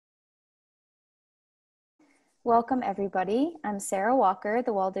Welcome, everybody. I'm Sarah Walker,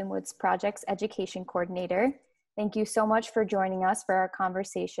 the Walden Woods Project's Education Coordinator. Thank you so much for joining us for our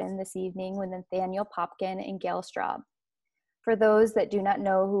conversation this evening with Nathaniel Popkin and Gail Straub. For those that do not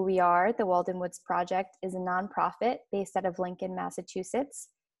know who we are, the Walden Woods Project is a nonprofit based out of Lincoln, Massachusetts.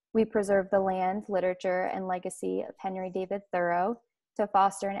 We preserve the land, literature, and legacy of Henry David Thoreau to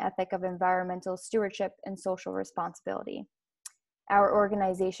foster an ethic of environmental stewardship and social responsibility. Our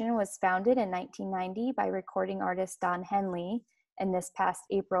organization was founded in 1990 by recording artist Don Henley, and this past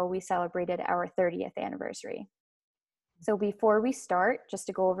April we celebrated our 30th anniversary. So before we start, just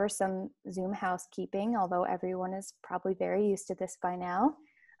to go over some Zoom housekeeping, although everyone is probably very used to this by now,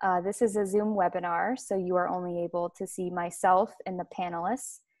 this is a Zoom webinar, so you are only able to see myself and the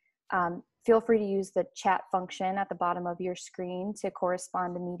panelists. Feel free to use the chat function at the bottom of your screen to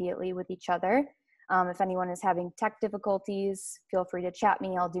correspond immediately with each other. If anyone is having tech difficulties, feel free to chat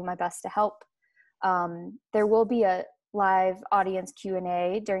me. I'll do my best to help. There will be a live audience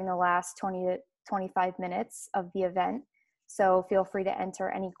Q&A during the last 20 to 25 minutes of the event. So feel free to enter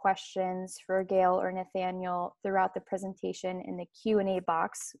any questions for Gail or Nathaniel throughout the presentation in the Q&A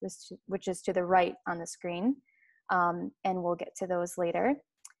box, which is to the right on the screen. And we'll get to those later.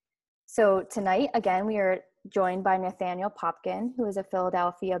 So tonight, again, we are joined by Nathaniel Popkin, who is a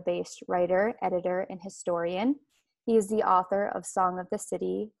Philadelphia-based writer, editor, and historian. He is the author of Song of the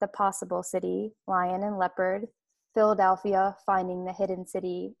City, The Possible City, Lion and Leopard, Philadelphia, Finding the Hidden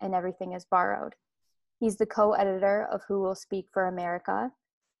City, and Everything is Borrowed. He's the co-editor of Who Will Speak for America.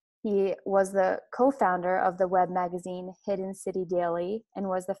 He was the co-founder of the web magazine Hidden City Daily and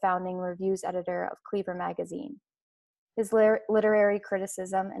was the founding reviews editor of Cleaver magazine. His literary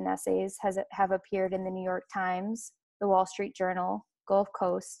criticism and essays have appeared in the New York Times, the Wall Street Journal, Gulf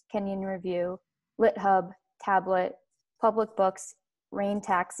Coast, Kenyon Review, LitHub, Tablet, Public Books, Rain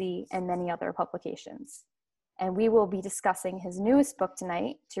Taxi, and many other publications. And we will be discussing his newest book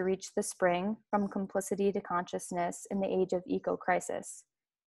tonight, To Reach the Spring, From Complicity to Consciousness in the Age of Eco-Crisis.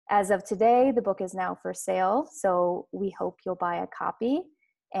 As of today, the book is now for sale, so we hope you'll buy a copy.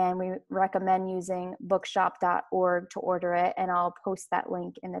 And we recommend using bookshop.org to order it, and I'll post that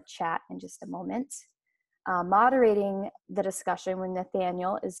link in the chat in just a moment. Moderating the discussion with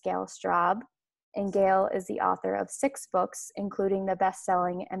Nathaniel is Gail Straub, and Gail is the author of 6 books, including the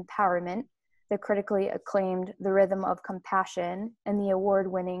best-selling Empowerment, the critically acclaimed The Rhythm of Compassion, and the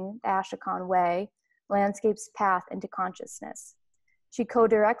award-winning The Ashokon Way, Landscape's Path into Consciousness. She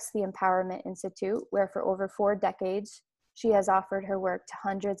co-directs the Empowerment Institute, where for over 4 decades, she has offered her work to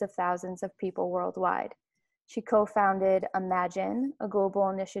hundreds of thousands of people worldwide. She co-founded Imagine, a global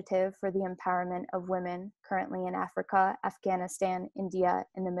initiative for the empowerment of women currently in Africa, Afghanistan, India,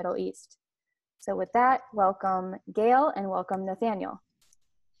 and the Middle East. So with that, welcome Gail and welcome Nathaniel.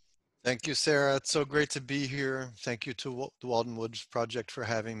 Thank you, Sarah. It's so great to be here. Thank you to the Walden Woods Project for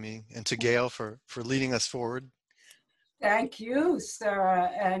having me, and to Gail for leading us forward. Thank you,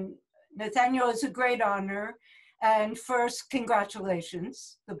 Sarah. And Nathaniel, it's a great honor. And first,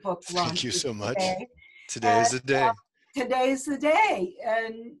 congratulations. The book launched. Thank you so much. Today is the day. Today's the day.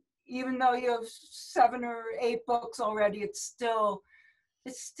 And even though you have 7 or 8 books already, it's still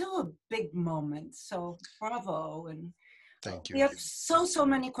a big moment. So bravo. And thank you. We have so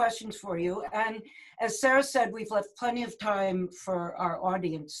many questions for you. And as Sarah said, we've left plenty of time for our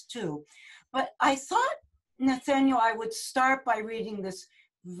audience too. But I thought, Nathaniel, I would start by reading this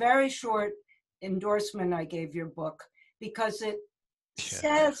very short endorsement I gave your book, because it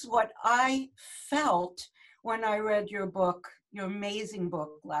says what I felt when I read your book, your amazing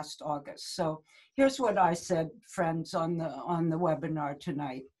book last August. So here's what I said, friends, on the webinar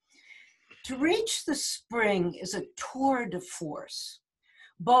tonight. To reach the spring is a tour de force,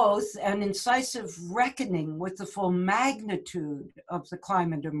 both an incisive reckoning with the full magnitude of the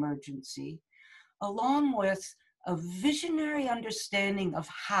climate emergency, along with a visionary understanding of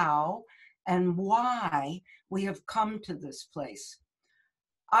how and why we have come to this place.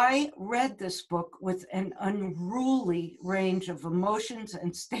 I read this book with an unruly range of emotions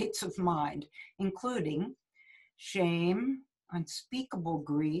and states of mind, including shame, unspeakable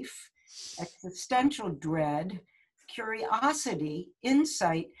grief, existential dread, curiosity,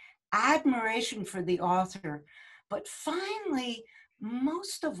 insight, admiration for the author, but finally,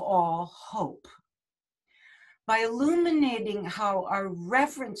 most of all, hope. By illuminating how our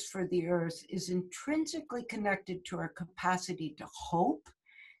reverence for the earth is intrinsically connected to our capacity to hope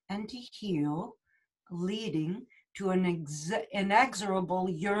and to heal, leading to an inexorable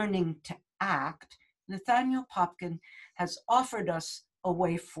yearning to act, Nathaniel Popkin has offered us a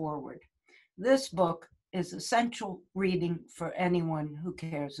way forward. This book is essential reading for anyone who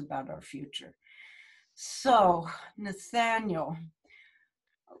cares about our future. So, Nathaniel,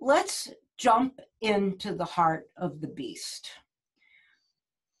 let's jump into the heart of the beast.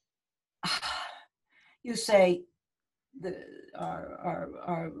 You say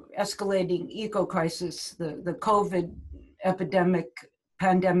our escalating eco-crisis, the COVID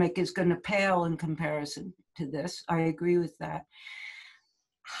pandemic is going to pale in comparison to this. I agree with that.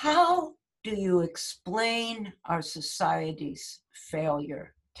 How do you explain our society's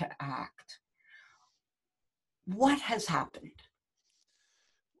failure to act? What has happened?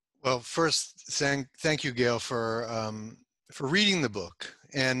 Well, first, thank you, Gail, for reading the book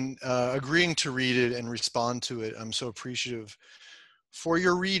and agreeing to read it and respond to it. I'm so appreciative for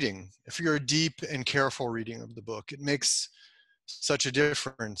your reading, for your deep and careful reading of the book. It makes such a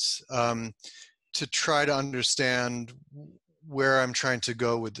difference to try to understand where I'm trying to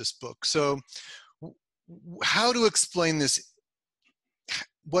go with this book. So how to explain this,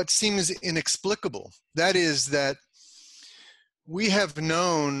 what seems inexplicable? That is that we have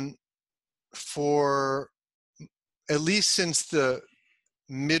known for at least since the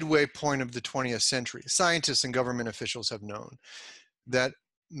midway point of the 20th century, scientists and government officials have known that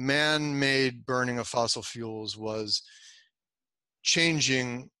man-made burning of fossil fuels was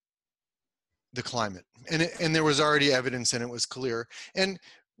changing the climate. And there was already evidence and it was clear. And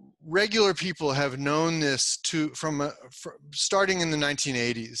regular people have known this from starting in the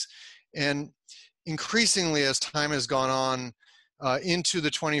 1980s. And increasingly as time has gone on into the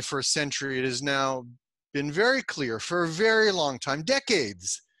 21st century, it has now been very clear for a very long time,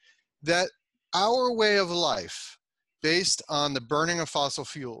 decades, that our way of life, based on the burning of fossil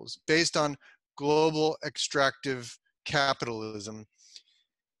fuels, based on global extractive capitalism,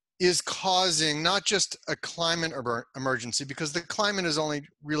 is causing not just a climate emergency, because the climate is only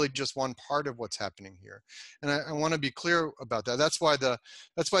really just one part of what's happening here. And I want to be clear about that. That's why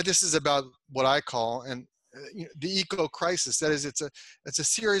this is about what I call the eco crisis. That is, it's a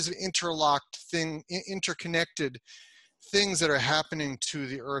series of interconnected things that are happening to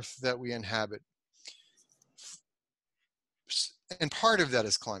the earth that we inhabit. And part of that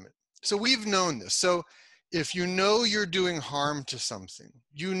is climate. So we've known this. So if you know you're doing harm to something,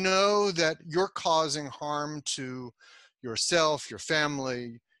 you know that you're causing harm to yourself, your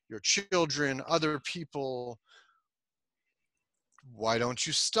family, your children, other people, why don't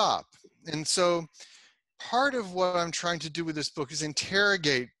you stop? And so part of what I'm trying to do with this book is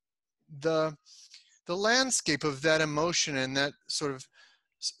interrogate the landscape of that emotion and that sort of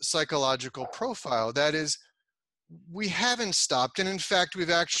psychological profile. That is, we haven't stopped. And in fact, we've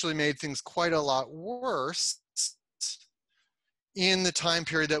actually made things quite a lot worse in the time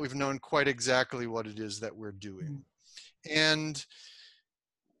period that we've known quite exactly what it is that we're doing. And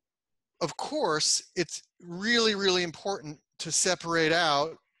of course, it's really, really important to separate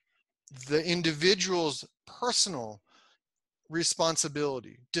out the individual's personal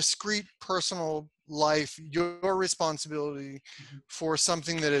responsibility, discrete personal life, your responsibility for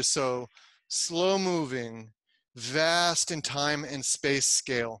something that is so slow moving, vast in time and space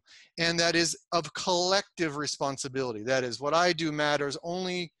scale, and that is of collective responsibility. That is, what I do matters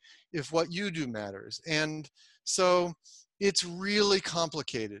only if what you do matters. And so it's really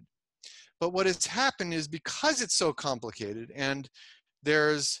complicated. But what has happened is, because it's so complicated, and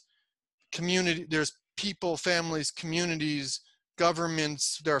there's people, families, communities,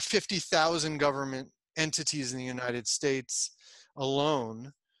 governments, there are 50,000 government entities in the United States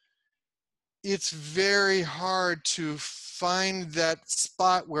alone, it's very hard to find that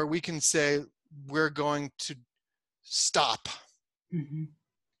spot where we can say we're going to stop. Mm-hmm.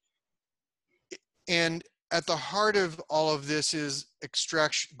 And at the heart of all of this is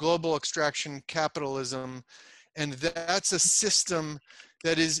global extraction capitalism. And that's a system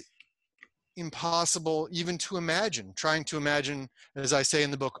that is impossible even to imagine. Trying to imagine, as I say in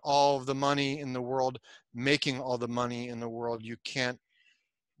the book, all of the money in the world, making all the money in the world, you can't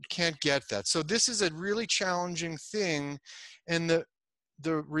get that. So this is a really challenging thing, and the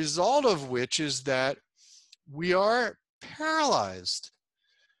result of which is that we are paralyzed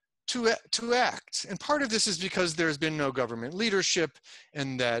to act. And part of this is because there's been no government leadership,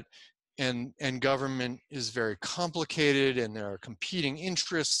 and government is very complicated, and there are competing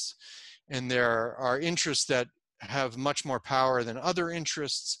interests, and there are interests that have much more power than other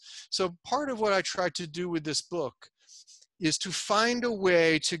interests. So part of what I try to do with this book is to find a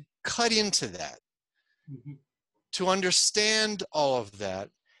way to cut into that, to understand all of that,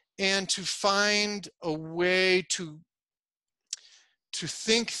 and to find a way to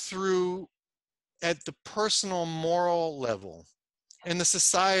think through at the personal moral level and the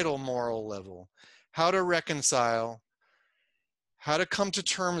societal moral level, how to reconcile, how to come to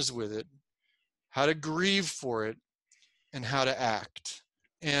terms with it, how to grieve for it, and how to act.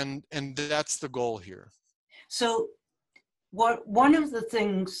 And that's the goal here. So one of the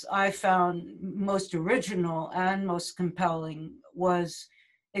things I found most original and most compelling was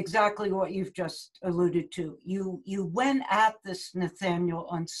exactly what you've just alluded to. You went at this, Nathaniel,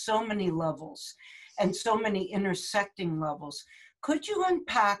 on so many levels and so many intersecting levels. Could you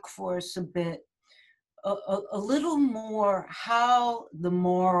unpack for us a bit, a little more, how the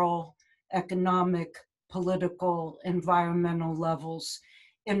moral, economic, political, environmental levels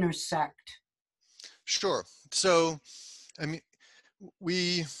intersect? Sure. So, I mean,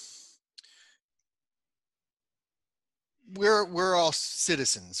 we're all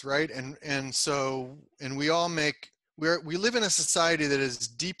citizens, right? And so, and we all we live in a society that is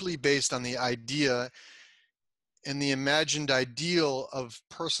deeply based on the idea and the imagined ideal of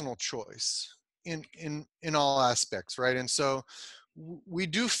personal choice in all aspects, right? And so we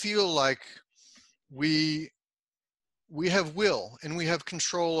do feel like we have will and we have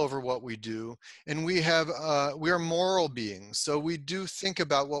control over what we do, and we are moral beings. So we do think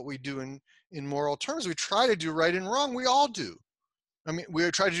about what we do in moral terms. We try to do right and wrong. We all do. I mean, we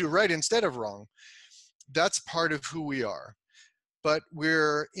try to do right instead of wrong. That's part of who we are. But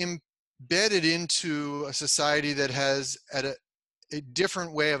we're embedded into a society that has a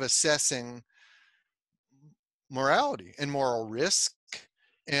different way of assessing morality and moral risk,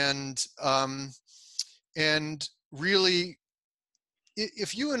 and really,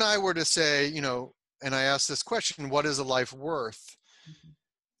 if you and I were to say, and I ask this question, what is a life worth?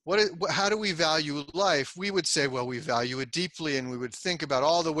 How do we value life? We would say, well, we value it deeply, and we would think about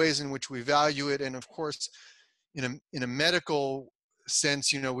all the ways in which we value it. And of course, in a medical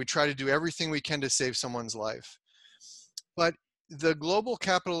sense, we try to do everything we can to save someone's life. But the global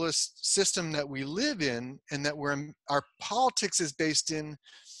capitalist system that we live in, and that our politics is based in,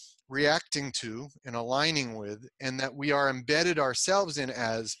 reacting to and aligning with, and that we are embedded ourselves in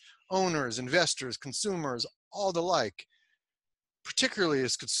as owners, investors, consumers, all the like, particularly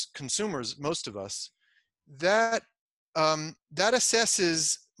as consumers, most of us, that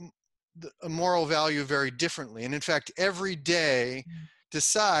assesses a moral value very differently. And in fact, every day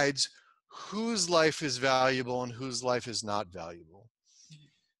decides whose life is valuable and whose life is not valuable.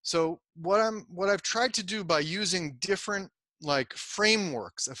 So what I've tried to do by using different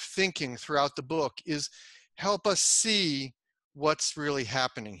frameworks of thinking throughout the book is help us see what's really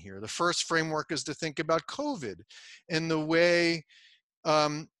happening here. The first framework is to think about COVID and the way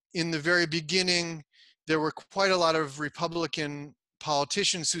in the very beginning there were quite a lot of Republican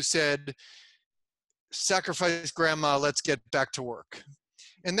politicians who said, sacrifice grandma, let's get back to work.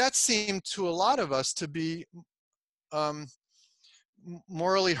 And that seemed to a lot of us to be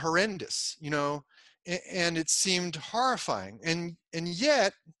morally horrendous, and it seemed horrifying. And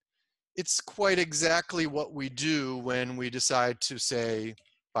yet it's quite exactly what we do when we decide to, say,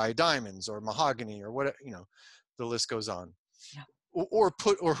 buy diamonds or mahogany or what, the list goes on. Yeah. Or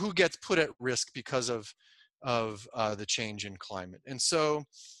who gets put at risk because of the change in climate. And so,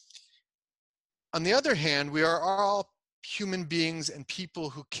 on the other hand, we are all human beings and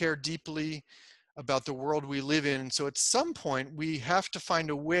people who care deeply about the world we live in. And so at some point, we have to find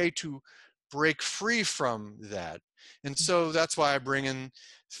a way to break free from that. And so that's why I bring in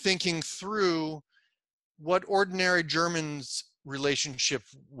thinking through what ordinary Germans' relationship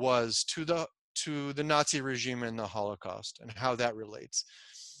was to the Nazi regime and the Holocaust, and how that relates.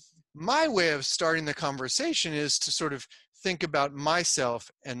 My way of starting the conversation is to sort of think about myself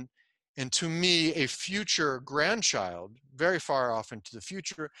and to me, a future grandchild, very far off into the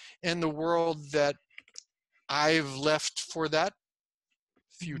future, and the world that I've left for that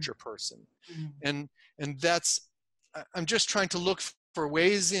future person. And that's, I'm just trying to look for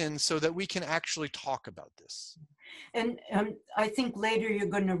ways in so that we can actually talk about this. And I think later you're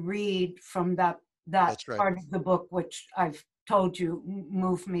going to read from that That's right. part of the book, which I've told you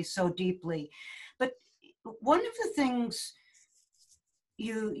moved me so deeply. But one of the things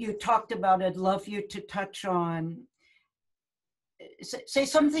you talked about, I'd love you to touch on, say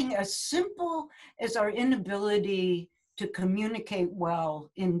something as simple as our inability to communicate well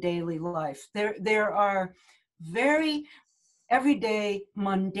in daily life. There are very everyday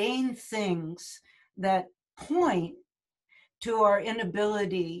mundane things that point to our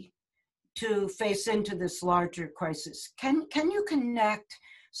inability to face into this larger crisis. Can you connect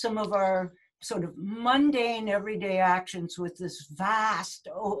some of our sort of mundane everyday actions with this vast,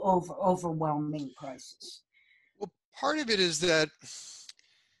 overwhelming crisis? Well, part of it is that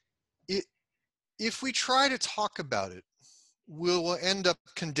if we try to talk about it, we'll end up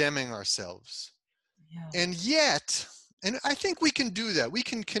condemning ourselves. Yeah. And yet, And I think we can do that. We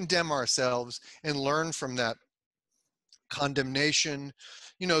can condemn ourselves and learn from that condemnation.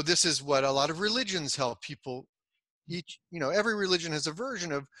 This is what a lot of religions help people. Every religion has a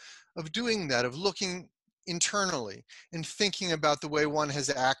version of doing that, of looking internally and thinking about the way one has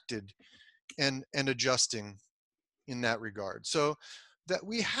acted and adjusting in that regard. So that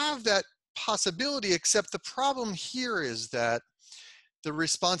we have that possibility, except the problem here is that the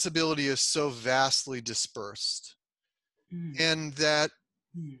responsibility is so vastly dispersed. And that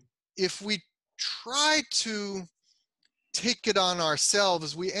if we try to take it on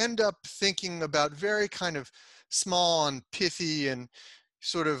ourselves, we end up thinking about very kind of small and pithy and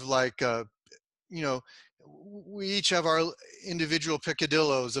sort of like, we each have our individual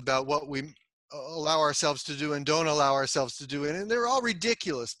picadillos about what we allow ourselves to do and don't allow ourselves to do. And they're all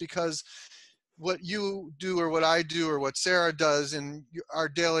ridiculous, because what you do or what I do or what Sarah does in our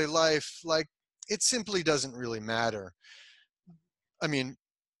daily life, like, it simply doesn't really matter. I mean,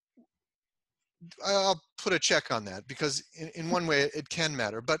 I'll put a check on that, because in one way it can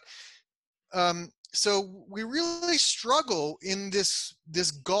matter. But so we really struggle in this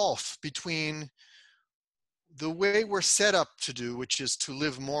gulf between the way we're set up to do, which is to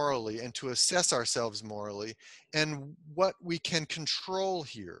live morally and to assess ourselves morally, and what we can control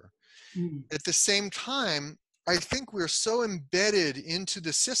here. At the same time, I think we're so embedded into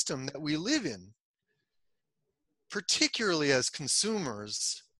the system that we live in, particularly as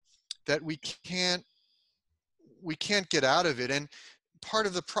consumers, that we can't get out of it. And part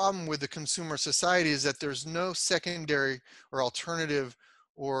of the problem with the consumer society is that there's no secondary or alternative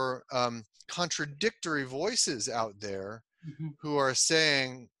or contradictory voices out there who are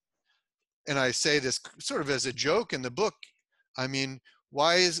saying, and I say this sort of as a joke in the book, I mean,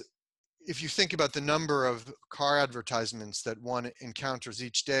 if you think about the number of car advertisements that one encounters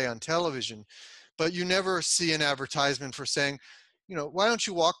each day on television, but you never see an advertisement for saying, why don't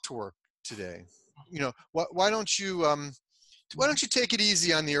you walk to work today? Why don't you take it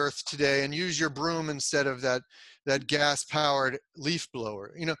easy on the earth today and use your broom instead of that gas-powered leaf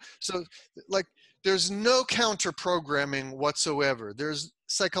blower? So like, there's no counter programming whatsoever. There's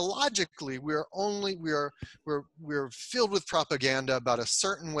psychologically, we're filled with propaganda about a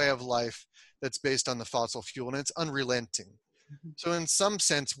certain way of life that's based on the fossil fuel, and it's unrelenting. So in some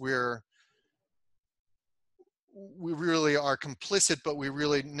sense, we really are complicit, but we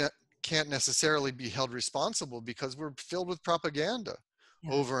really can't necessarily be held responsible, because we're filled with propaganda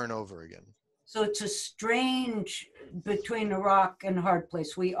over and over again. So it's a strange between a rock and a hard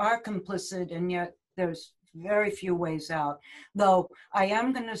place. We are complicit, and yet there's very few ways out. Though I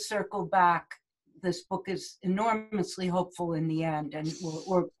am going to circle back. This book is enormously hopeful in the end, and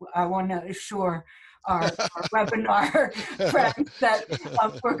I want to assure our webinar friends that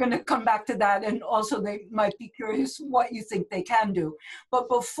we're going to come back to that, and also they might be curious what you think they can do. But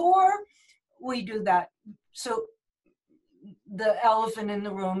before we do that, so the elephant in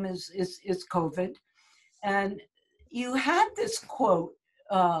the room is COVID, and you had this quote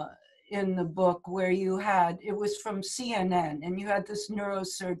in the book where it was from CNN, and you had this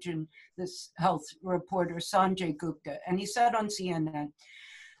neurosurgeon, this health reporter, Sanjay Gupta, and he said on CNN,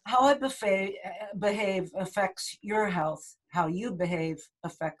 how I behave affects your health. How you behave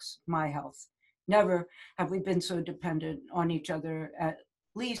affects my health. Never have we been so dependent on each other, at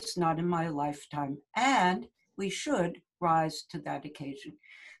least not in my lifetime. And we should rise to that occasion.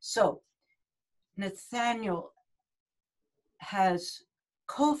 So, Nathaniel, has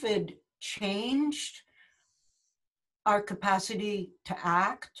COVID changed our capacity to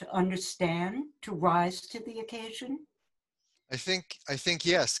act, to understand, to rise to the occasion? I think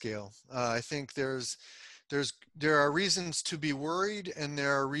yes, Gail. I think there are reasons to be worried, and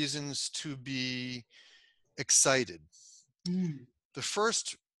there are reasons to be excited. The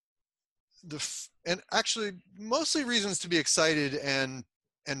first, and actually mostly reasons to be excited and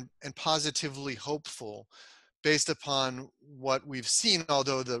positively hopeful, based upon what we've seen,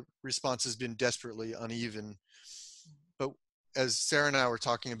 although the response has been desperately uneven. But as Sarah and I were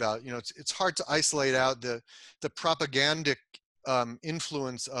talking about, it's hard to isolate out the propagandic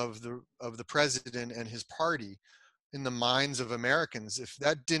influence of the president and his party in the minds of Americans. If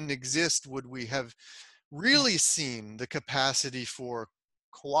that didn't exist, would we have really seen the capacity for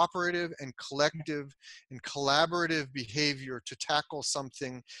cooperative and collective and collaborative behavior to tackle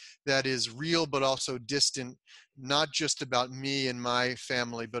something that is real but also distant, not just about me and my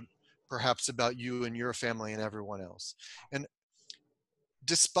family, but perhaps about you and your family and everyone else? And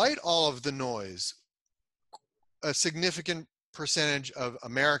despite all of the noise, a significant percentage of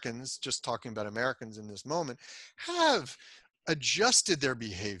Americans, just talking about Americans in this moment, have adjusted their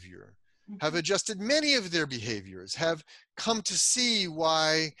behavior have adjusted many of their behaviors, have come to see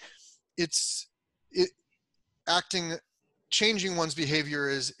why it's acting, changing one's behavior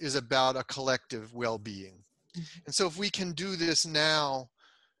is about a collective well-being. And so if we can do this now,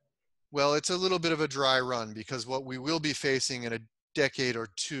 well, it's a little bit of a dry run, because what we will be facing in a decade or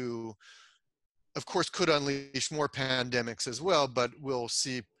two, of course, could unleash more pandemics as well, but we'll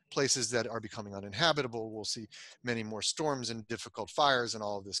see places that are becoming uninhabitable. We'll see many more storms and difficult fires and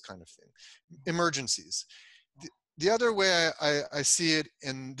all of this kind of thing. Emergencies. The other way I see it,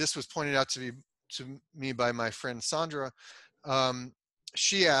 and this was pointed out to me by my friend Sandra,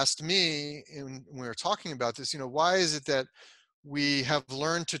 she asked me, when we were talking about this, why is it that we have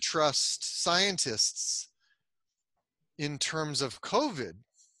learned to trust scientists in terms of COVID,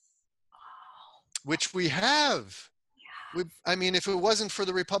 which we have. I mean, if it wasn't for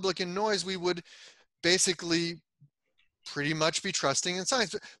the Republican noise, we would basically pretty much be trusting in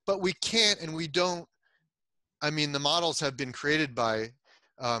science, but we can't, and we don't. I mean, the models have been created by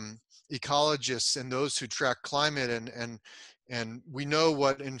ecologists and those who track climate, and we know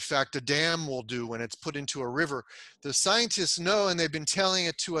what, in fact, a dam will do when it's put into a river. The scientists know, and they've been telling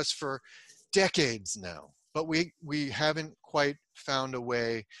it to us for decades now, but we haven't quite found a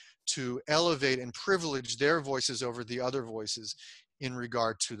way to elevate and privilege their voices over the other voices in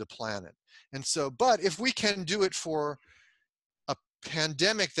regard to the planet. And so, but if we can do it for a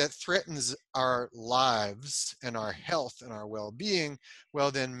pandemic that threatens our lives and our health and our well-being,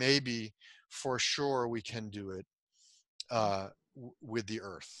 well, then maybe for sure we can do it with the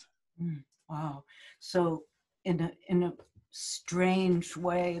earth. Wow. So in a strange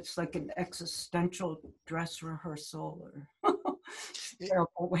way, it's like an existential dress rehearsal, or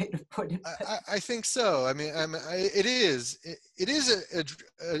terrible way to put it. I think so. I mean, it is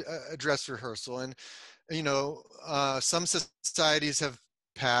a dress rehearsal, and some societies have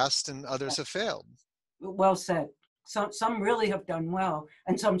passed and others have failed. Well said. Some really have done well,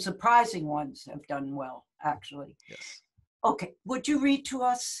 and some surprising ones have done well, actually. Yes. Okay, would you read to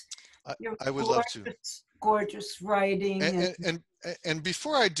us your I would love to. Gorgeous writing? And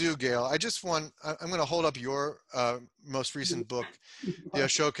before I do, Gail, I'm going to hold up your most recent book, The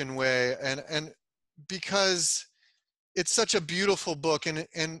Ashokan Way, and because it's such a beautiful book,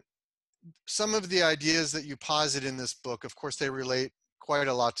 and some of the ideas that you posit in this book, of course, they relate quite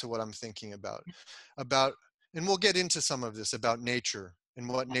a lot to what I'm thinking about, and we'll get into some of this about nature and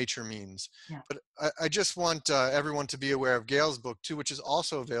what nature means. Yeah. But I just want everyone to be aware of Gail's book too, which is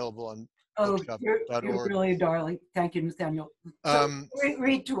also available on bookshop.org. You're really darling. Thank you, Nathaniel. So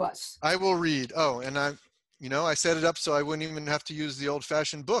read to us. I will read. Oh, and I set it up so I wouldn't even have to use the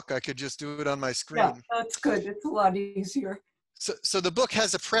old-fashioned book. I could just do it on my screen. Yeah, that's good. It's a lot easier. So the book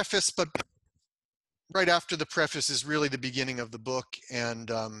has a preface, but right after the preface is really the beginning of the book,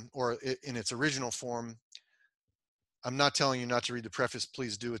 and or in its original form. I'm not telling you not to read the preface.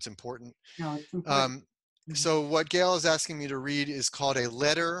 Please do. It's important. No, it's important. So what Gail is asking me to read is called A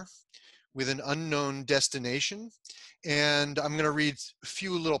Letter with an Unknown Destination. And I'm going to read a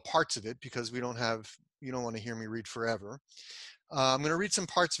few little parts of it because you don't want to hear me read forever. I'm going to read some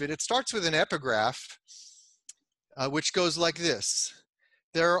parts of it. It starts with an epigraph, which goes like this.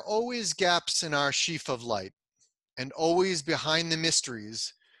 There are always gaps in our sheaf of light, and always behind the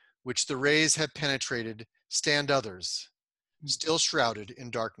mysteries which the rays have penetrated stand others, still shrouded in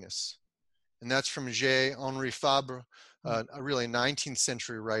darkness. And that's from Henri Fabre, a really 19th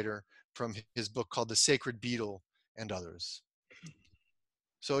century writer, from his book called The Sacred Beetle and Others.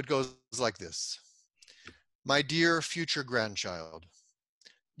 So it goes like this. My dear future grandchild,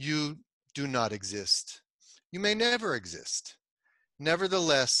 you do not exist. You may never exist.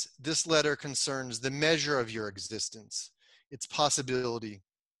 Nevertheless, this letter concerns the measure of your existence, its possibility,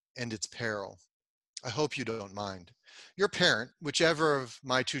 and its peril. I hope you don't mind. Your parent, whichever of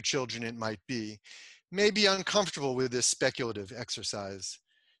my two children it might be uncomfortable with this speculative exercise.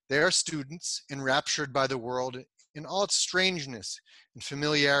 They are students, enraptured by the world in all its strangeness and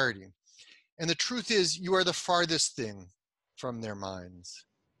familiarity. And the truth is, you are the farthest thing from their minds.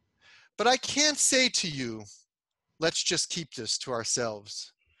 But I can't say to you, let's just keep this to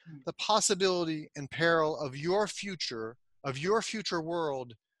ourselves. The possibility and peril of your future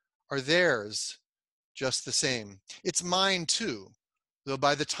world are theirs just the same. It's mine too, though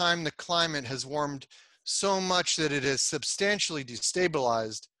by the time the climate has warmed so much that it has substantially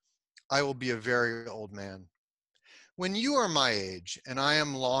destabilized, I will be a very old man. When you are my age and I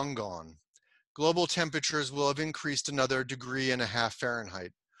am long gone, global temperatures will have increased another 1.5 degrees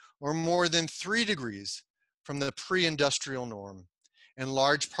Fahrenheit, or more than 3 degrees from the pre-industrial norm, and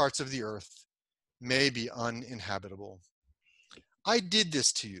large parts of the earth may be uninhabitable. I did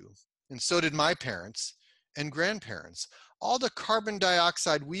this to you, and so did my parents and grandparents. All the carbon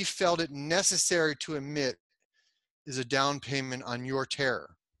dioxide we felt it necessary to emit is a down payment on your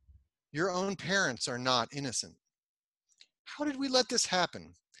terror. Your own parents are not innocent. How did we let this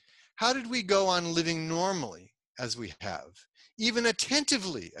happen? How did we go on living normally as we have, even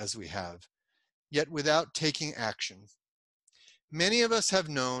attentively as we have, yet without taking action? Many of us have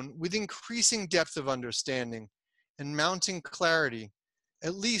known, with increasing depth of understanding and mounting clarity,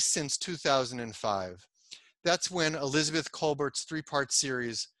 at least since 2005. That's when Elizabeth Kolbert's three-part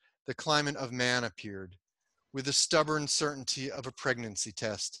series, The Climate of Man, appeared, with the stubborn certainty of a pregnancy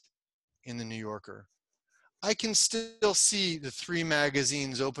test in the New Yorker. I can still see the 3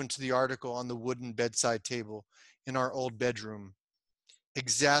 magazines open to the article on the wooden bedside table in our old bedroom.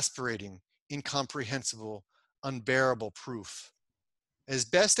 Exasperating, incomprehensible, unbearable proof. As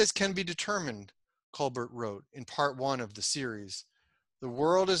best as can be determined, Kolbert wrote in part 1 of the series, the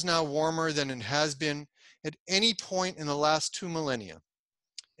world is now warmer than it has been at any point in the last 2 millennia.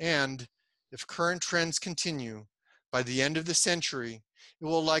 And if current trends continue, by the end of the century, it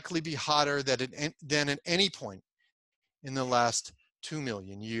will likely be hotter than at any point in the last 2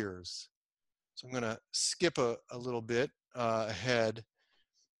 million years. So I'm going to skip a little bit ahead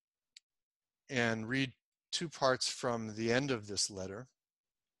and read 2 parts from the end of this letter.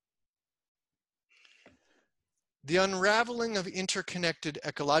 The unraveling of interconnected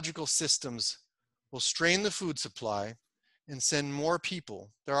ecological systems will strain the food supply and send more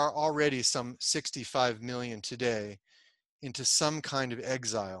people, there are already some 65 million today, into some kind of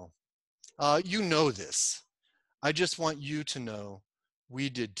exile. You know this. I just want you to know we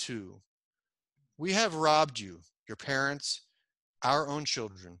did too. We have robbed you, your parents, our own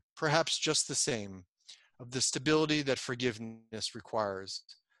children, perhaps just the same, of the stability that forgiveness requires.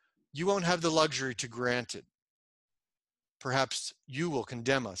 You won't have the luxury to grant it. Perhaps you will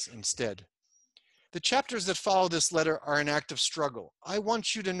condemn us instead. The chapters that follow this letter are an act of struggle. I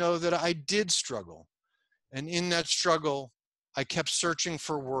want you to know that I did struggle. And in that struggle, I kept searching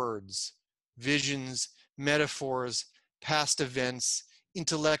for words, visions, metaphors, past events,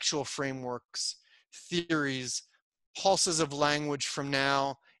 intellectual frameworks, theories, pulses of language from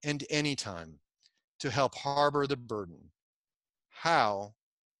now and any time to help harbor the burden. How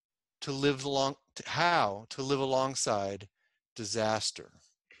to live alongside disaster.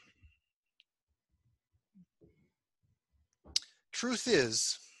 Truth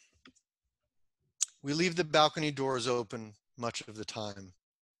is, we leave the balcony doors open much of the time.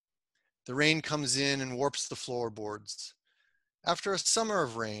 The rain comes in and warps the floorboards. After a summer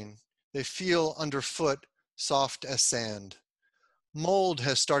of rain, they feel underfoot soft as sand. Mold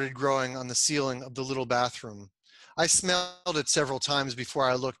has started growing on the ceiling of the little bathroom. I smelled it several times before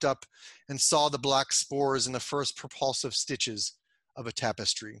I looked up and saw the black spores in the first propulsive stitches of a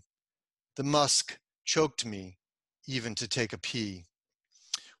tapestry. The musk choked me even to take a pee.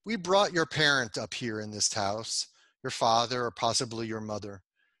 We brought your parent up here in this house, your father or possibly your mother,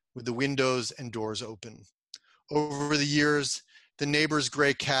 with the windows and doors open. Over the years, the neighbor's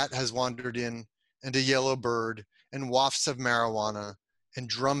gray cat has wandered in, and a yellow bird, and wafts of marijuana, and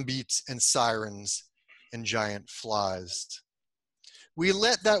drum beats and sirens, and giant flies. We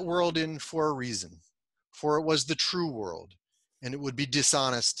let that world in for a reason, for it was the true world, and it would be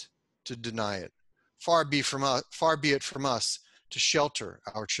dishonest to deny it. Far be it from us to shelter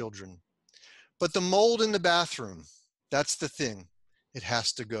our children. But the mold in the bathroom, that's the thing. It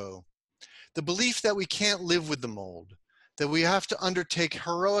has to go. The belief that we can't live with the mold, that we have to undertake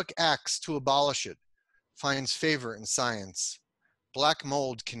heroic acts to abolish it, finds favor in science. Black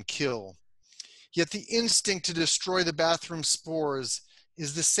mold can kill. Yet the instinct to destroy the bathroom spores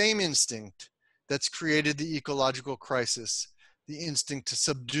is the same instinct that's created the ecological crisis, the instinct to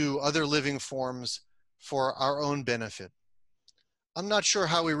subdue other living forms for our own benefit. I'm not sure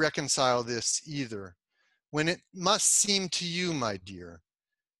how we reconcile this either, when it must seem to you, my dear,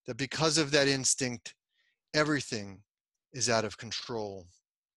 that because of that instinct, everything is out of control.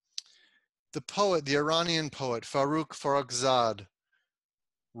 The poet, the Iranian poet, Farrukh Farrokhzad,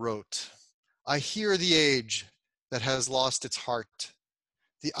 wrote, I hear the age that has lost its heart,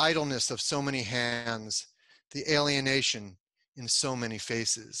 the idleness of so many hands, the alienation in so many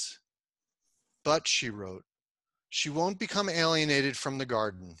faces. But, she wrote, she won't become alienated from the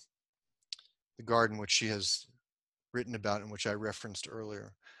garden which she has written about and which I referenced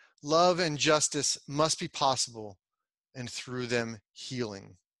earlier. Love and justice must be possible, and through them,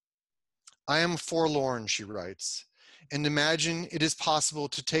 healing. I am forlorn, she writes, and imagine it is possible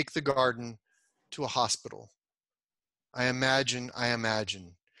to take the garden to a hospital. I imagine,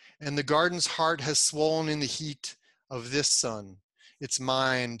 and the garden's heart has swollen in the heat of this sun, its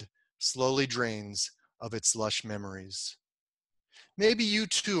mind slowly drains of its lush memories. Maybe you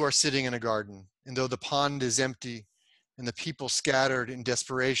too are sitting in a garden, and though the pond is empty and the people scattered in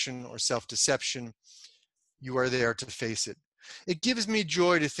desperation or self-deception, you are there to face it. It gives me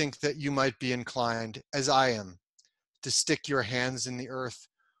joy to think that you might be inclined, as I am, to stick your hands in the earth,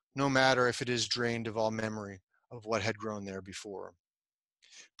 no matter if it is drained of all memory of what had grown there before.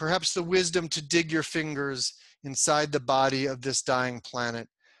 Perhaps the wisdom to dig your fingers inside the body of this dying planet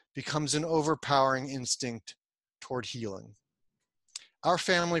becomes an overpowering instinct toward healing. Our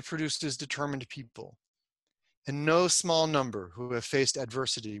family produces determined people, and no small number who have faced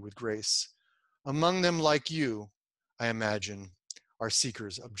adversity with grace. Among them, like you, I imagine, are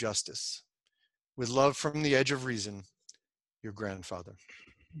seekers of justice. With love from the edge of reason, your grandfather.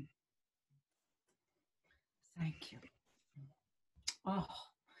 Thank you. Oh,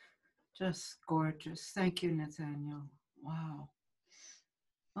 just gorgeous. Thank you, Nathaniel. Wow.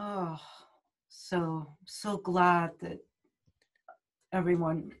 Oh, so glad that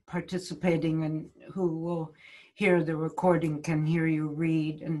everyone participating and who will hear the recording can hear you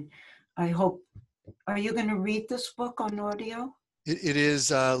read. And I hope, are you going to read this book on audio? It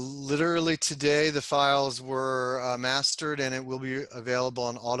is literally today. The files were mastered, and it will be available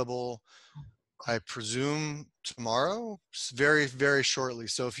on Audible, I presume, tomorrow, very, very shortly.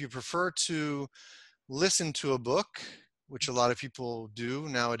 So if you prefer to listen to a book, which a lot of people do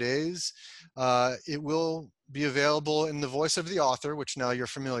nowadays, it will be available in the voice of the author, which now you're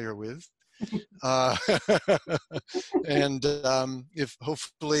familiar with. And if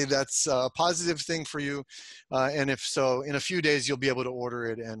hopefully that's a positive thing for you, and if so, in a few days you'll be able to order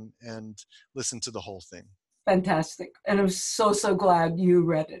it and listen to the whole thing. Fantastic. And I'm so glad you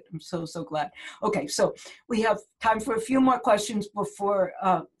read it. I'm so glad. Okay, so we have time for a few more questions before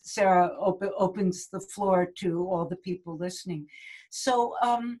Sarah opens the floor to all the people listening. So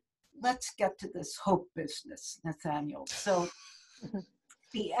let's get to this hope business, Nathaniel. So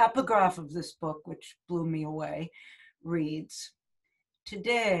the epigraph of this book, which blew me away, reads,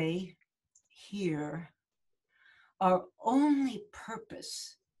 "Today, here, our only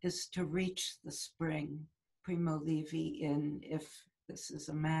purpose is to reach the spring." Primo Levi in If This Is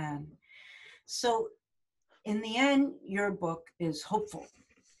a Man. So in the end, your book is hopeful,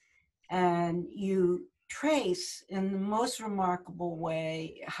 and you trace in the most remarkable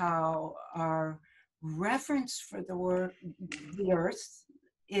way how our reverence for the earth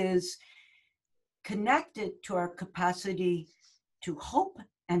is connected to our capacity to hope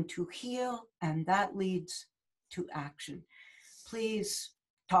and to heal, and that leads to action. Please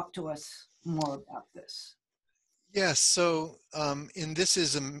talk to us more about this. Yes. So in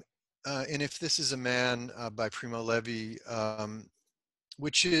If This Is a Man by Primo Levi,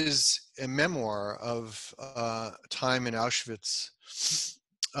 which is a memoir of time in Auschwitz,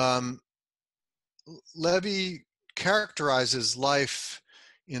 Levi characterizes life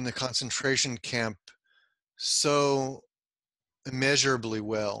in the concentration camp so immeasurably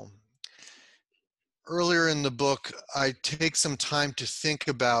well. Earlier in the book, I take some time to think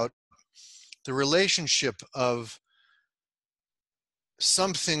about the relationship of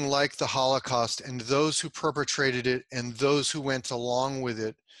something like the Holocaust and those who perpetrated it and those who went along with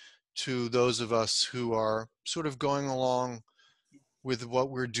it to those of us who are sort of going along with what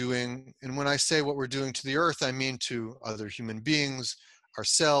we're doing. And when I say what we're doing to the earth, I mean to other human beings,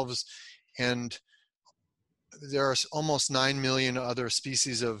 ourselves, and there are almost 9 million other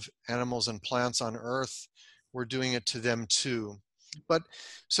species of animals and plants on earth. We're doing it to them too. But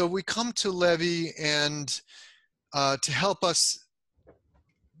so we come to Levi and to help us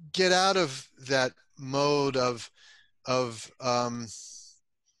get out of that mode of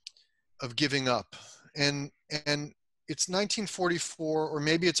giving up, and it's 1944, or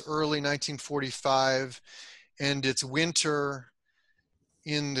maybe it's early 1945, and it's winter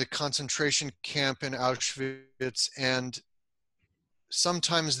in the concentration camp in Auschwitz, and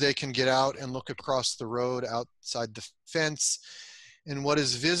sometimes they can get out and look across the road outside the fence, and what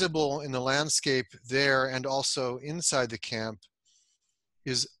is visible in the landscape there and also inside the camp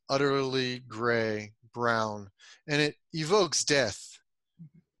is utterly gray, brown, and it evokes death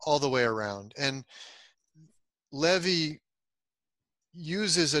all the way around. And Levi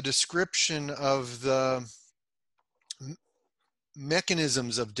uses a description of the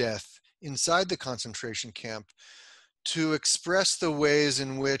mechanisms of death inside the concentration camp to express the ways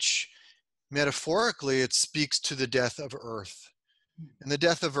in which, metaphorically, it speaks to the death of earth. And the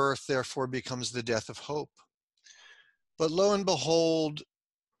death of earth, therefore, becomes the death of hope. But lo and behold,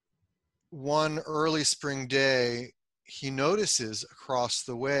 one early spring day, he notices across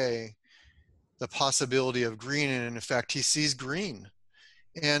the way the possibility of green, and in fact, he sees green.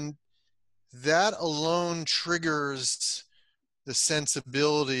 And that alone triggers the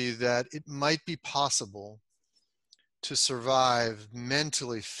sensibility that it might be possible to survive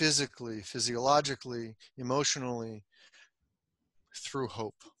mentally, physically, physiologically, emotionally through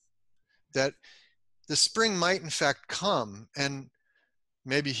hope. That the spring might in fact come, and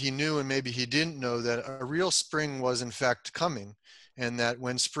maybe he knew and maybe he didn't know that a real spring was in fact coming, and that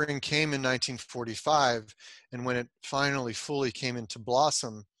when spring came in 1945 and when it finally fully came into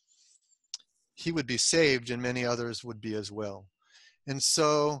blossom, he would be saved and many others would be as well. And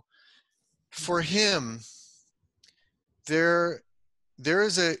so for him, there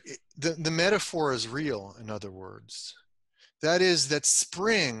is the metaphor is real, in other words. That is, that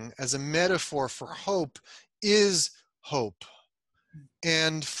spring as a metaphor for hope is hope.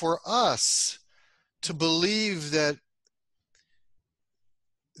 And for us to believe that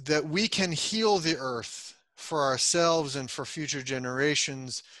we can heal the earth for ourselves and for future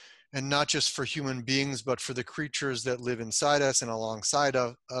generations, and not just for human beings, but for the creatures that live inside us and alongside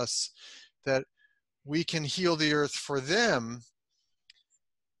of us, that we can heal the earth for them,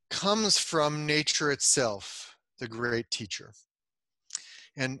 comes from nature itself, the great teacher.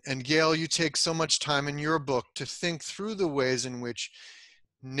 And Gail, you take so much time in your book to think through the ways in which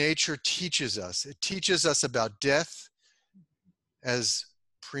nature teaches us. It teaches us about death, as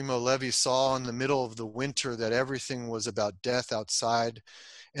Primo Levi saw in the middle of the winter that everything was about death outside,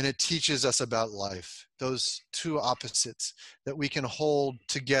 and it teaches us about life, those two opposites that we can hold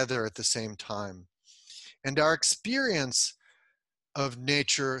together at the same time. And our experience of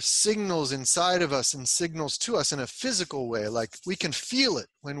nature signals inside of us and signals to us in a physical way, like we can feel it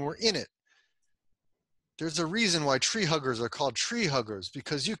when we're in it. There's a reason why tree huggers are called tree huggers,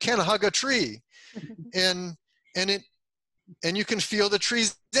 because you can hug a tree and you can feel the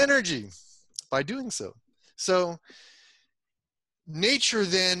tree's energy by doing so. So nature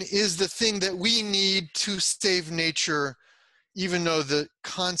then is the thing that we need to save nature, even though the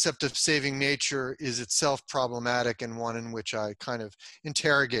concept of saving nature is itself problematic, and one in which I kind of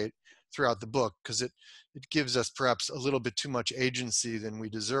interrogate throughout the book, because it gives us perhaps a little bit too much agency than we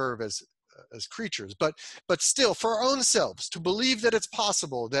deserve as creatures. But still, for our own selves, to believe that it's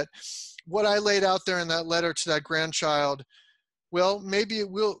possible, that what I laid out there in that letter to that grandchild, well, maybe it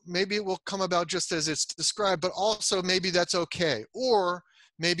will come about just as it's described, but also maybe that's okay. Or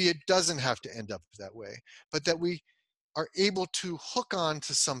maybe it doesn't have to end up that way, but that we are able to hook on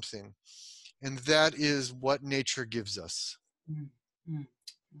to something. And that is what nature gives us. Mm-hmm.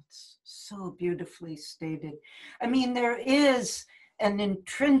 It's so beautifully stated. I mean, there is an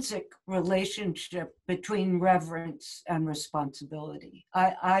intrinsic relationship between reverence and responsibility.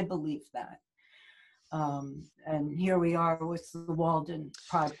 I believe that. And here we are with the Walden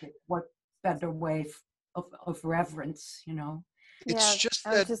Project. What better way of reverence, you know? Yeah, It's just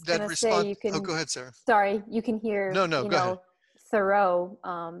I was just that gonna say response. you can. Oh, go ahead, Sarah. Sorry, you can hear No, go ahead. Thoreau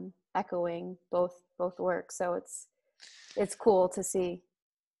echoing both works, so it's cool to see.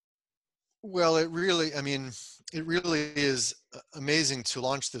 Well, it really is amazing to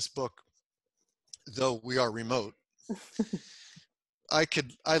launch this book, though we are remote.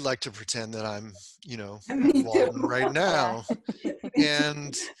 I'd like to pretend that I'm, Me Walden too. right now.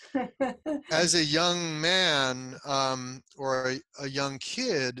 And as a young man, or a young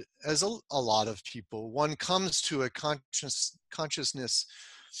kid, as a lot of people, one comes to a consciousness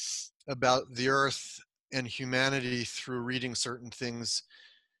about the earth and humanity through reading certain things.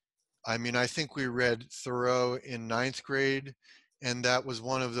 I mean, I think we read Thoreau in 9th grade, and that was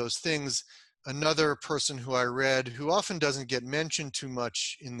one of those things. Another person who I read, who often doesn't get mentioned too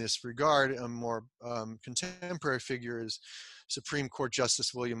much in this regard, a more contemporary figure, is Supreme Court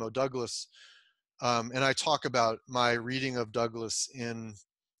Justice William O. Douglas. And I talk about my reading of Douglas in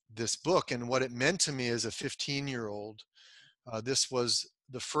this book and what it meant to me as a 15-year-old. This was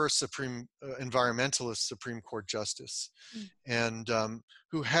the first environmentalist Supreme Court Justice, and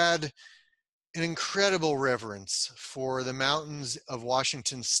who had an incredible reverence for the mountains of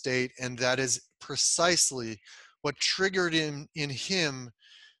Washington State, and that is precisely what triggered in him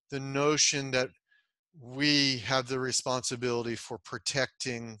the notion that we have the responsibility for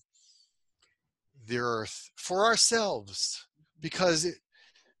protecting the earth for ourselves, because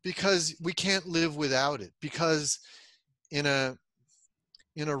we can't live without it, because in a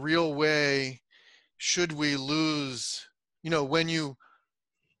real way, should we lose, when you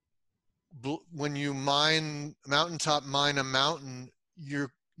mountaintop mine a mountain,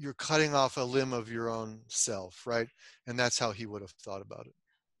 you're cutting off a limb of your own self, right? And that's how he would have thought about it.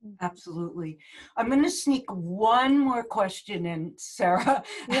 Absolutely. I'm going to sneak one more question in, Sarah.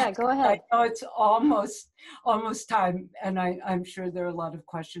 Yeah, go I ahead. know it's almost time, and I'm sure there are a lot of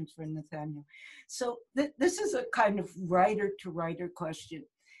questions for Nathaniel. So this is a kind of writer-to-writer question.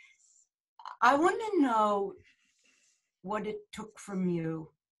 I want to know what it took from you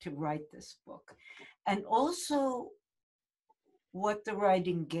to write this book, and also what the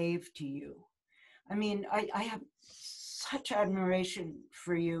writing gave to you. I mean, I have such admiration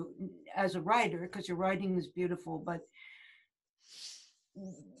for you as a writer, because your writing is beautiful, but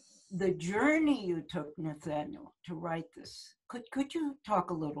the journey you took, Nathaniel, to write this, could you talk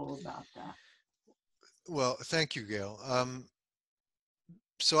a little about that? Well, thank you, Gail.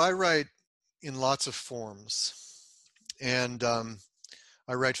 So I write in lots of forms, and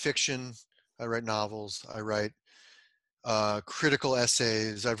I write fiction, I write novels, I write critical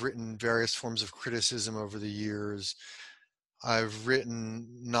essays. I've written various forms of criticism over the years. I've written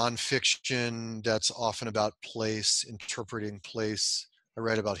nonfiction that's often about place, interpreting place. I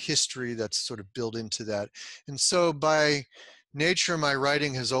write about history that's sort of built into that. And so by nature, my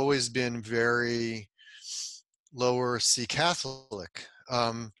writing has always been very lower C Catholic.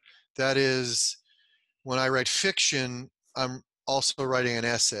 That is, when I write fiction, I'm also writing an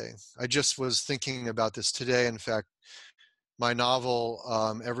essay. I just was thinking about this today. In fact, my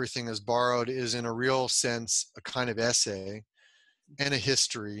novel, Everything is Borrowed, is in a real sense a kind of essay and a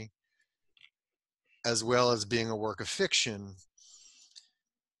history, as well as being a work of fiction.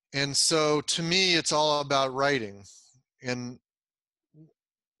 And so to me, it's all about writing. And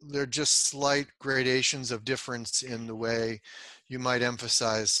they're just slight gradations of difference in the way you might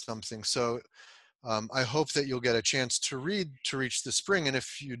emphasize something. So I hope that you'll get a chance to read To Reach the Spring. And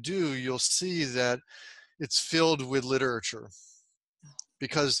if you do, you'll see that it's filled with literature.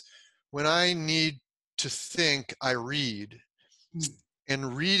 Because when I need to think, I read.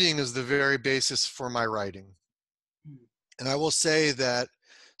 And reading is the very basis for my writing. And I will say that,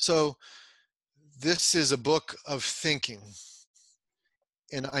 so this is a book of thinking.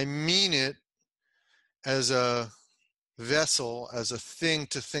 And I mean it as a vessel, as a thing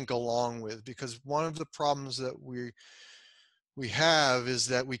to think along with, because one of the problems that we have is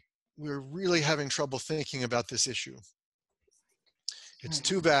that we're really having trouble thinking about this issue. It's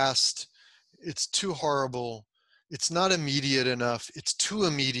too vast, it's too horrible, it's not immediate enough, it's too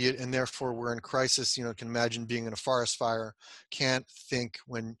immediate, and therefore we're in crisis. You know, can imagine being in a forest fire, can't think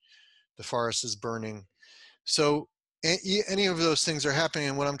when the forest is burning. So any of those things are happening,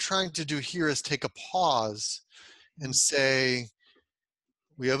 and what I'm trying to do here is take a pause and say,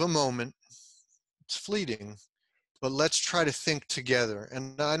 we have a moment, it's fleeting, but let's try to think together.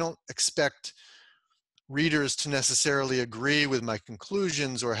 And I don't expect readers to necessarily agree with my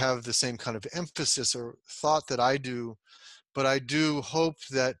conclusions or have the same kind of emphasis or thought that I do, but I do hope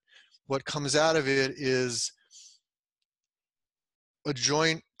that what comes out of it is a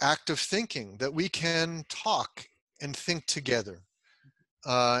joint act of thinking, that we can talk and think together.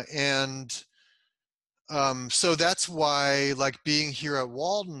 So that's why, like, being here at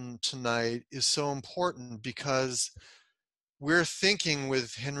Walden tonight is so important, because we're thinking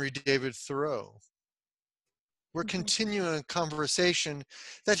with Henry David Thoreau. We're continuing a conversation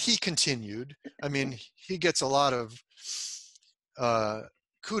that he continued. I mean, he gets a lot of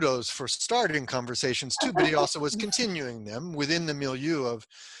kudos for starting conversations too, but he also was continuing them within the milieu of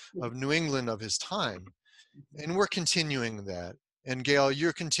New England of his time. And we're continuing that. And Gail,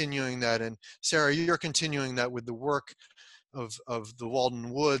 you're continuing that. And Sarah, you're continuing that with the work of the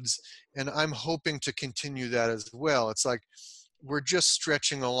Walden Woods. And I'm hoping to continue that as well. It's like we're just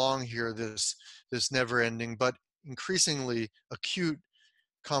stretching along here, this never ending, but increasingly acute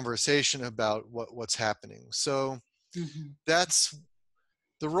conversation about what's happening. So that's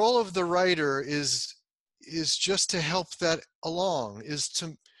the role of the writer, is just to help that along, is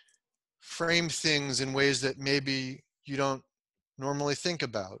to frame things in ways that maybe you don't normally think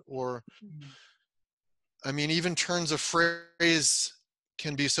about. Or, I mean, even turns of phrase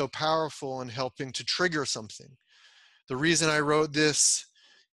can be so powerful in helping to trigger something. The reason I wrote this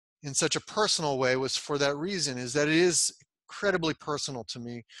in such a personal way was for that reason, is that it is incredibly personal to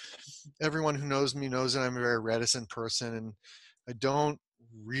me. Everyone who knows me knows that I'm a very reticent person, and I don't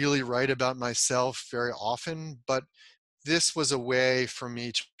really write about myself very often, but this was a way for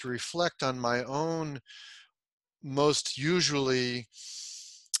me to reflect on my own most usually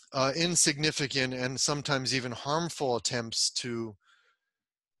insignificant and sometimes even harmful attempts to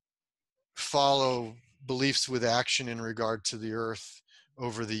follow beliefs with action in regard to the earth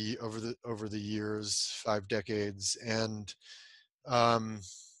over the years, 5 decades, and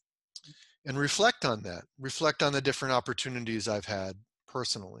reflect on that, reflect on the different opportunities I've had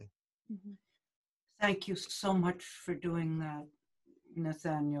personally. Mhm. Thank you so much for doing that,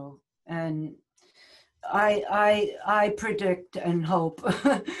 Nathaniel. And I predict and hope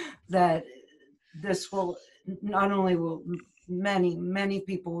that this will, not only will many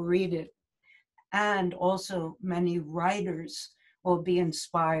people read it, and also many writers will be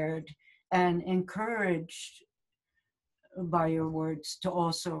inspired and encouraged by your words to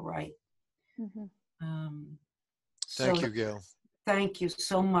also write. Mhm. So Thank you, Gail. thank you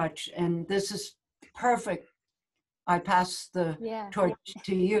so much. And this is perfect. I pass the Yeah. torch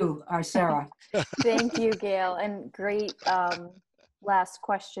to you, our Sarah. Thank you, Gail. And great last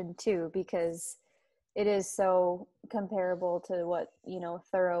question too, because it is so comparable to what,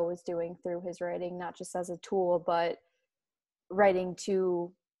 Thoreau was doing through his writing, not just as a tool, but writing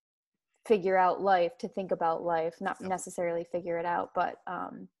to figure out life, to think about life, not necessarily figure it out, but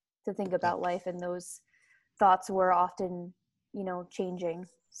to think about life. And those thoughts were often, changing.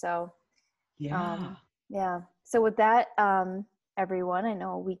 So, Yeah. yeah. So with that, everyone, I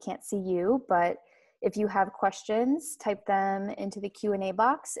know we can't see you, but if you have questions, type them into the Q&A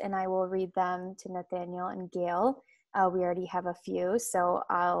box and I will read them to Nathaniel and Gail. We already have a few, so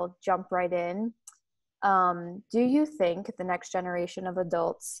I'll jump right in. Do you think the next generation of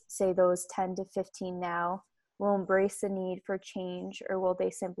adults, say those 10 to 15 now, will embrace the need for change, or will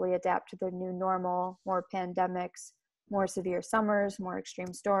they simply adapt to the new normal, more pandemics, more severe summers, more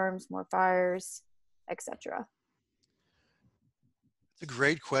extreme storms, more fires, etc.? It's a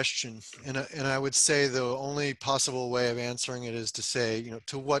great question. And I would say the only possible way of answering it is to say,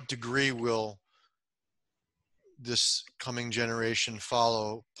 to what degree will this coming generation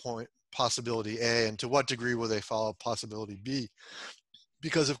follow possibility A, and to what degree will they follow possibility B?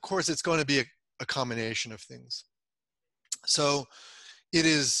 Because of course it's going to be a combination of things. So it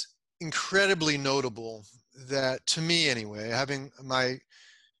is incredibly notable that, to me anyway, having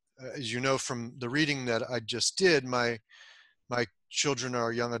as you know from the reading that I just did, my children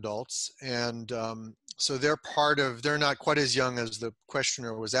are young adults, and so they're not quite as young as the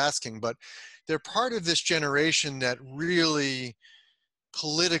questioner was asking, but they're part of this generation that really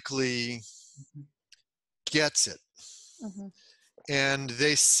politically gets it. Mm-hmm. And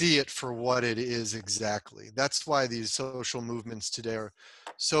they see it for what it is exactly. That's why these social movements today are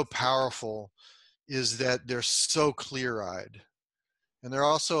so powerful, is that they're so clear-eyed. And they're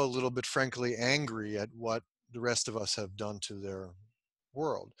also a little bit, frankly, angry at what the rest of us have done to their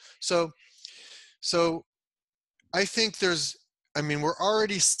world. So I think we're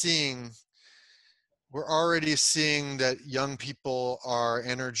already seeing that young people are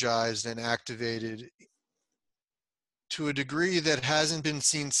energized and activated to a degree that hasn't been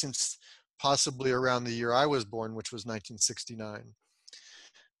seen since possibly around the year I was born, which was 1969.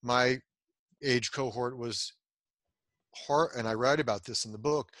 My age cohort was, and I write about this in the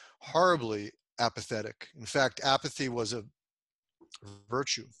book, horribly apathetic. In fact, apathy was a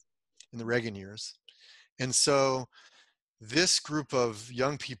virtue in the Reagan years. And so this group of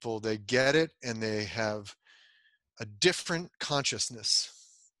young people, they get it, and they have a different consciousness.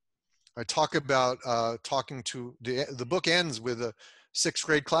 I talk about talking to, the book ends with a 6th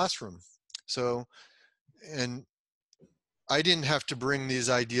grade classroom. So, and I didn't have to bring these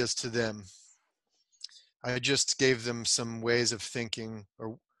ideas to them. I just gave them some ways of thinking,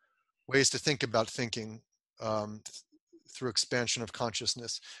 or ways to think about thinking through expansion of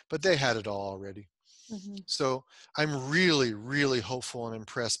consciousness, but they had it all already. Mm-hmm. So I'm really, really hopeful and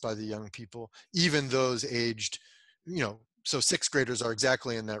impressed by the young people, even those aged, so 6th graders are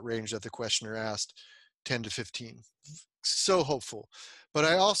exactly in that range that the questioner asked, 10 to 15. So hopeful. But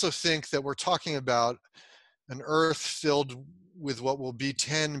I also think that we're talking about an earth filled with what will be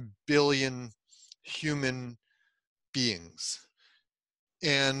 10 billion human beings.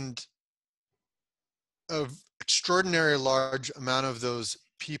 And an extraordinary large amount of those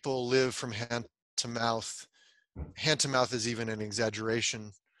people live from hand to mouth. Hand to mouth is even an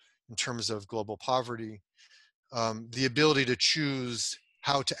exaggeration in terms of global poverty. The ability to choose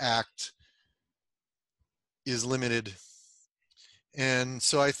how to act is limited. And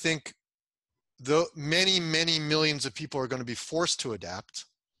so I think many, many millions of people are going to be forced to adapt.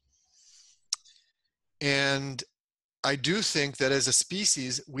 And I do think that as a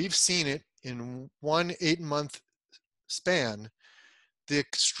species, we've seen it in 1 8-month span, the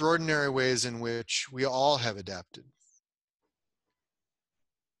extraordinary ways in which we all have adapted.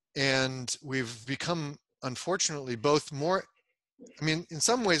 And we've become, unfortunately, in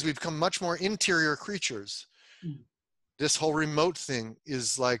some ways, we've become much more interior creatures. This whole remote thing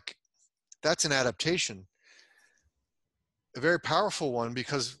is that's an adaptation, a very powerful one,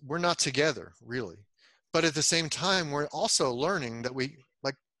 because we're not together, really. but at the same time, we're also learning that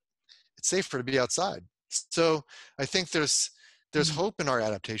it's safer to be outside. So I think there's hope in our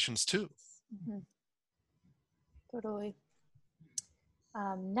adaptations too. Mm-hmm. Totally.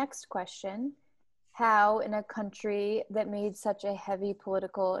 Next question. How, in a country that made such a heavy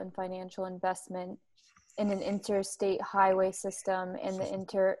political and financial investment in an interstate highway system and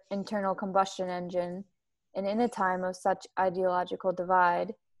the internal combustion engine, and in a time of such ideological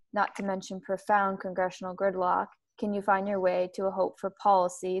divide, not to mention profound congressional gridlock, can you find your way to a hope for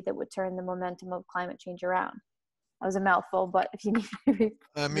policy that would turn the momentum of climate change around? That was a mouthful, but if you need to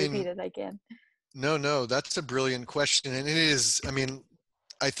repeat it, I can. No, that's a brilliant question. And it is,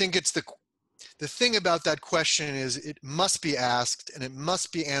 I think it's the thing about that question is it must be asked and it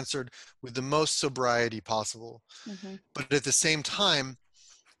must be answered with the most sobriety possible. Mm-hmm. But at the same time,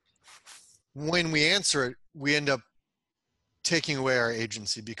 when we answer it, we end up taking away our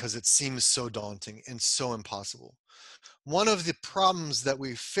agency because it seems so daunting and so impossible. One of the problems that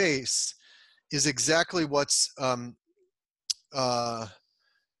we face is exactly what's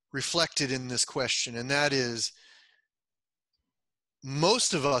reflected in this question, and that is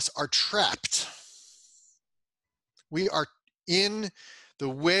most of us are trapped. We are in the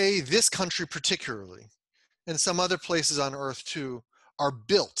way this country particularly, and some other places on earth too, are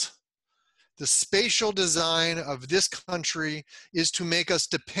built. The spatial design of this country is to make us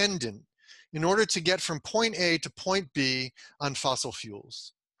dependent in order to get from point A to point B on fossil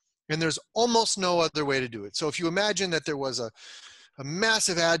fuels. And there's almost no other way to do it. So if you imagine that there was a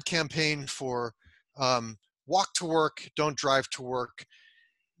massive ad campaign for walk to work, don't drive to work,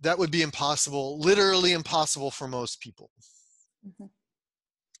 that would be impossible, literally impossible for most people. Mm-hmm.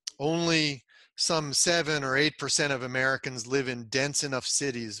 Only some 7 or 8% of Americans live in dense enough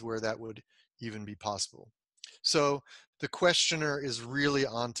cities where that would even be possible. So the questioner is really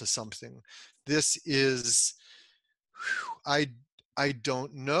onto something. This is, I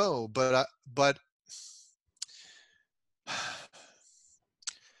don't know, but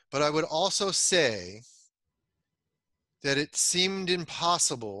I would also say that it seemed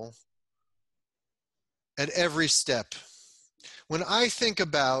impossible at every step. When I think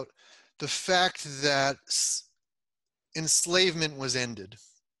about the fact that enslavement was ended,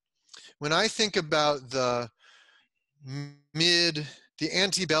 when I think about the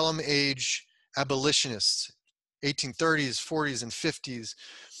antebellum age abolitionists, 1830s, 40s, and 50s,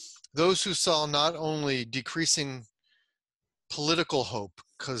 those who saw not only decreasing political hope,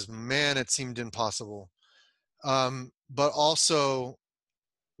 because man, it seemed impossible, but also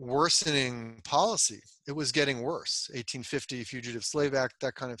worsening policy. It was getting worse. 1850 Fugitive Slave Act,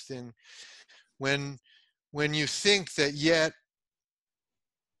 that kind of thing. When you think that yet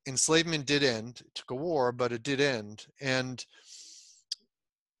enslavement did end, it took a war, but it did end, and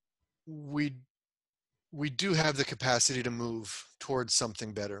we do have the capacity to move towards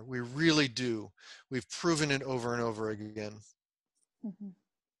something better. We really do. We've proven it over and over again. Mm-hmm.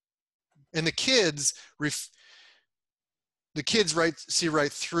 And the kids see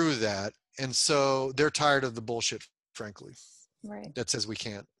right through that, and so they're tired of the bullshit, frankly. Right. That says we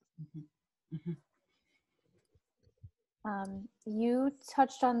can't. Mm-hmm. You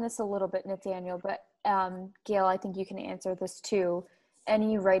touched on this a little bit, Nathaniel, but Gail, I think you can answer this too.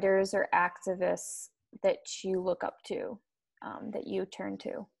 Any writers or activists that you look up to, that you turn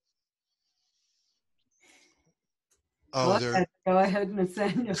to? Oh, go ahead,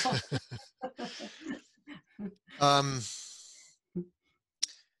 Nathaniel.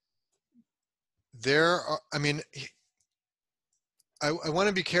 There are, I want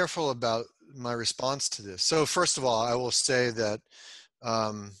to be careful about my response to this. So first of all, I will say that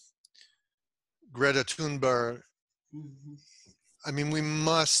Greta Thunberg, Mm-hmm.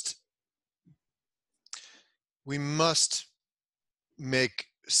 we must make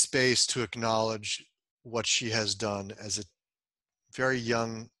space to acknowledge what she has done as a very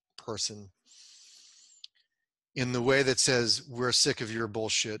young person in the way that says, we're sick of your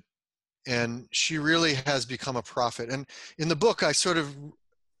bullshit. And she really has become a prophet. And in the book, I sort of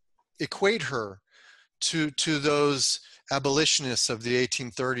equate her to those abolitionists of the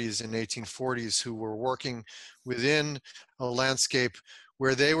 1830s and 1840s who were working within a landscape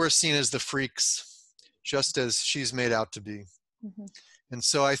where they were seen as the freaks, just as she's made out to be. Mm-hmm. And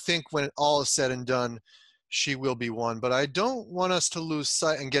so I think when all is said and done, she will be one. But I don't want us to lose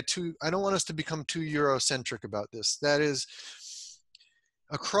sight and I don't want us to become too Eurocentric about this. That is,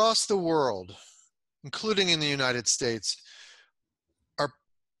 across the world, including in the United States, are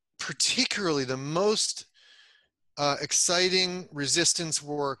particularly the most exciting resistance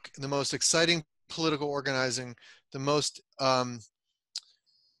work, the most exciting political organizing, the most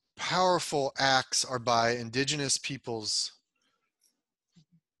powerful acts are by indigenous peoples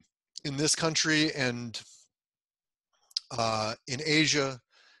in this country and in Asia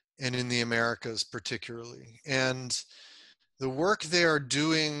and in the Americas particularly. And the work they are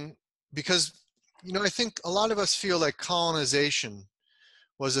doing, because, you know, I think a lot of us feel like colonization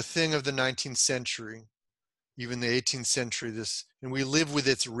was a thing of the 19th century, even the 18th century, and we live with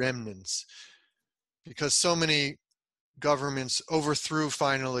its remnants because so many governments overthrew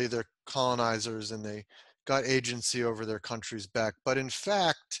finally their colonizers and they got agency over their countries back. But in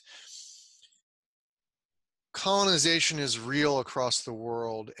fact, colonization is real across the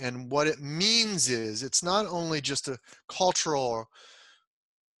world. And what it means is it's not only just a cultural or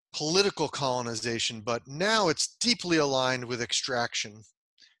political colonization, but now it's deeply aligned with extraction.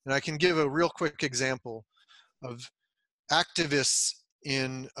 And I can give a real quick example of activists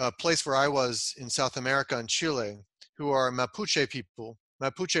in a place where I was in South America in Chile, who are Mapuche people.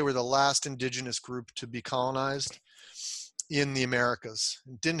 Mapuche were the last indigenous group to be colonized in the Americas.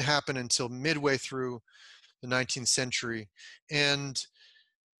 It didn't happen until midway through the 19th century. And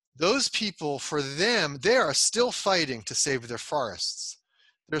those people, for them, they are still fighting to save their forests.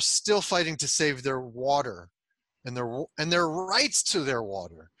 They're still fighting to save their water and their rights to their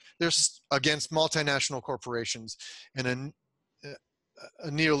water. They're against multinational corporations and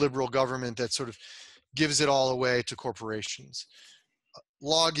a neoliberal government that sort of gives it all away to corporations.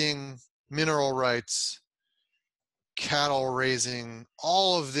 Logging, mineral rights, cattle raising,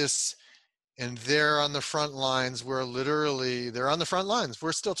 all of this, and they're on the front lines. They're on the front lines.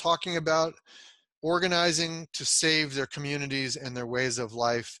 We're still talking about organizing to save their communities and their ways of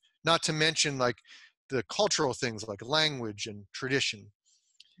life, not to mention like the cultural things like language and tradition.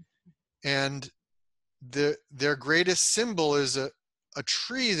 And their greatest symbol is a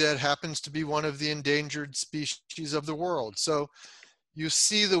tree that happens to be one of the endangered species of the world. So you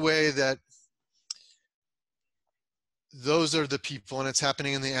see the way that those are the people, and it's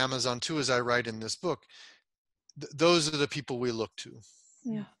happening in the Amazon too, as I write in this book. Those are the people we look to.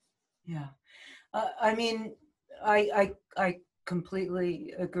 Yeah. Yeah. I mean, I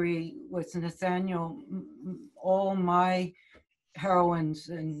completely agree with Nathaniel. All my heroines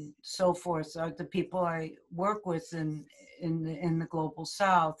and so forth are the people I work with in the global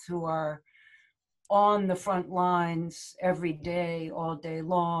South, who are on the front lines every day, all day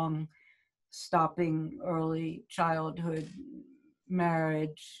long, stopping early childhood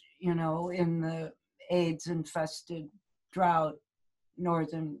marriage, you know, in the AIDS infested drought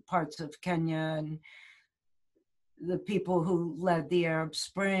northern parts of Kenya, and the people who led the Arab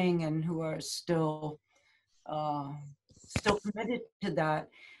Spring and who are still committed to that.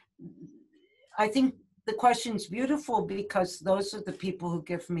 I think the question's beautiful because those are the people who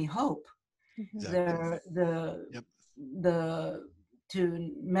give me hope. Exactly. They're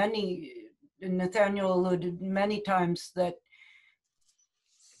to many, Nathaniel alluded many times that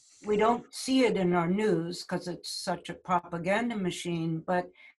we don't see it in our news because it's such a propaganda machine, but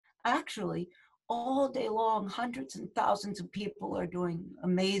actually all day long, hundreds and thousands of people are doing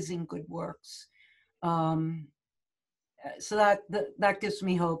amazing good works. So that gives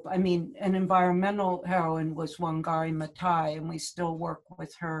me hope. I mean, an environmental heroine was Wangari Maathai, and we still work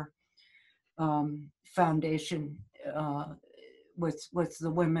with her foundation with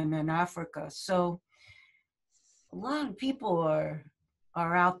the women in Africa. So a lot of people are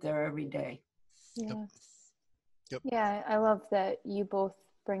out there every day. Yeah. Yep. Yeah, I love that you both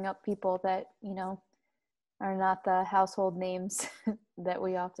bring up people that, you know, are not the household names that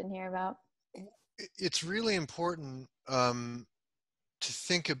we often hear about. It's really important to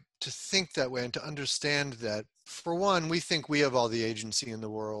think that way and to understand that, for one, we think we have all the agency in the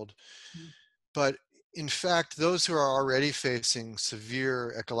world, but in fact, those who are already facing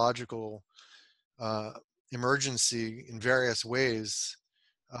severe ecological emergency in various ways,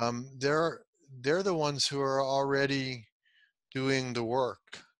 they're the ones who are already doing the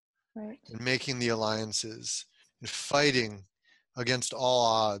work, right, and making the alliances and fighting against all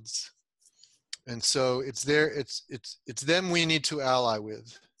odds. And so it's them we need to ally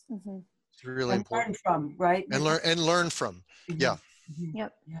with. mm-hmm. It's really important. Learn from, right? And learn from. Yeah. Mm-hmm.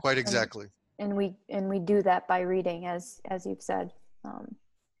 Yep. Quite exactly. And we do that by reading, as you've said,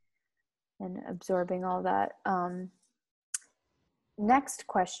 and absorbing all that. Next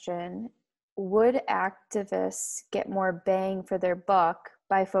question: would activists get more bang for their buck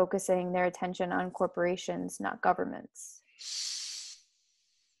by focusing their attention on corporations, not governments?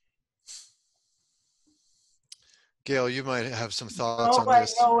 Gail, you might have some thoughts on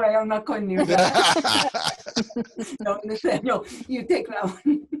this. No way, I'm not going near that. No, Nathaniel, you take that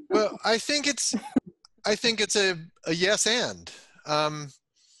one. Well, I think it's a yes and.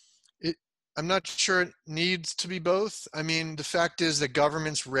 I'm not sure it needs to be both. I mean, the fact is that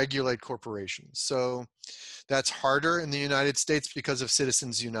governments regulate corporations. So that's harder in the United States because of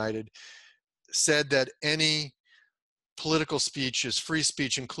Citizens United said that any political speech is free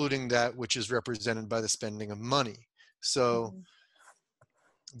speech, including that which is represented by the spending of money. So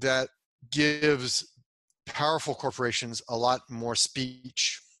that gives powerful corporations a lot more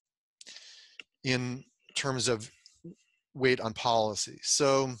speech in terms of weight on policy.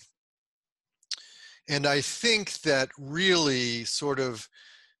 So, and I think that really sort of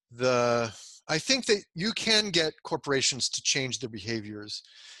I think that you can get corporations to change their behaviors,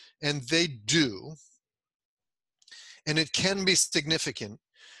 and they do, and it can be significant,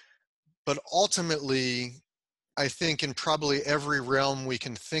 but ultimately, I think in probably every realm we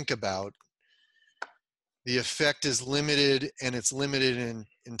can think about, the effect is limited, and it's limited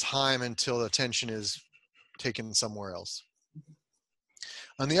in time until attention is taken somewhere else.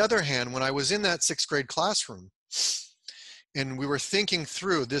 On the other hand, when I was in that 6th grade classroom, and we were thinking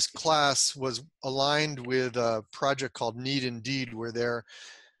through, this class was aligned with a project called Need Indeed, where they're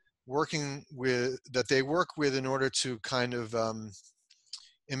working with, that they work with in order to kind of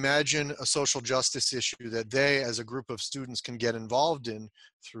imagine a social justice issue that they as a group of students can get involved in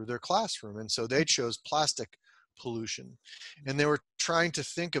through their classroom. And so they chose plastic pollution. And they were trying to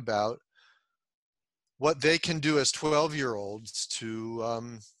think about what they can do as 12-year-olds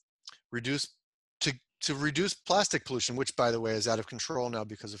to reduce to reduce plastic pollution, which by the way is out of control now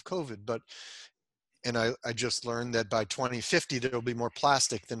because of COVID. But and I just learned that by 2050 there will be more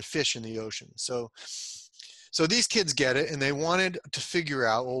plastic than fish in the ocean. So these kids get it, and they wanted to figure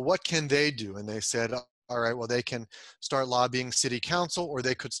out, well, what can they do? And they said, all right, well, they can start lobbying city council, or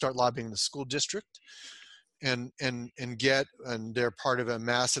they could start lobbying the school district, and they're part of a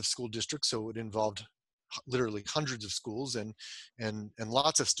massive school district, so it involved literally hundreds of schools and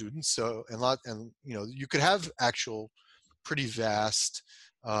lots of students. So and you know, you could have actual pretty vast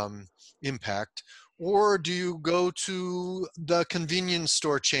impact. Or do you go to the convenience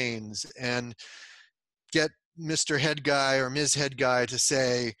store chains and get Mr. Head Guy or Ms. Head Guy to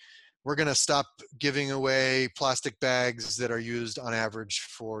say, we're going to stop giving away plastic bags that are used on average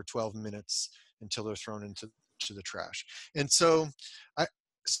for 12 minutes until they're thrown into the trash. And so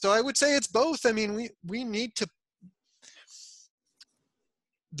I would say it's both. I mean, we need to,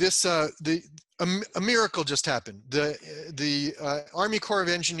 a miracle just happened. The Army Corps of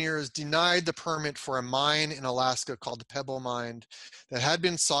Engineers denied the permit for a mine in Alaska called the Pebble Mine that had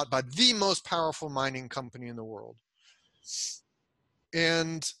been sought by the most powerful mining company in the world.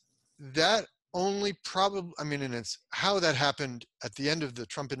 And that only probably, I mean, and it's how that happened at the end of the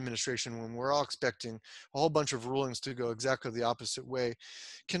Trump administration when we're all expecting a whole bunch of rulings to go exactly the opposite way,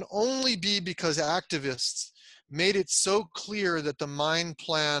 can only be because activists made it so clear that the mine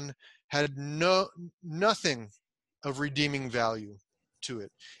plan had nothing of redeeming value to it.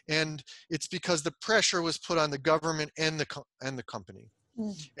 And it's because the pressure was put on the government and the company.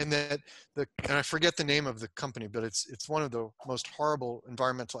 And that and I forget the name of the company, but it's one of the most horrible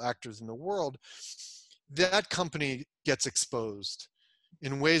environmental actors in the world. That company gets exposed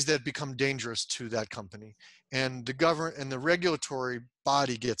in ways that become dangerous to that company, and the government and the regulatory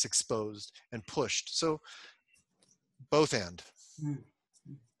body gets exposed and pushed. So both end.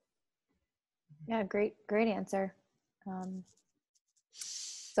 Yeah, great answer.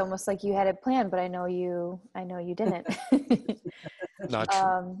 It's almost like you had it planned, but I know you didn't. Not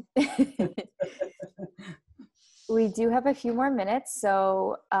true. We do have a few more minutes,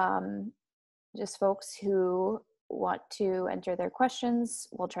 so just folks who want to enter their questions,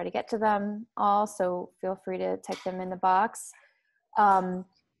 we'll try to get to them all, so feel free to type them in the box.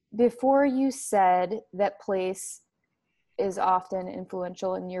 Before you said that place is often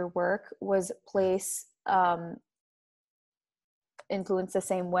influential in your work, was place influenced the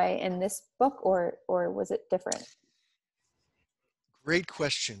same way in this book, or was it different? Great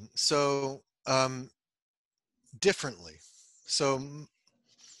question. So differently. So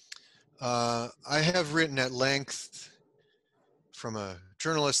I have written at length from a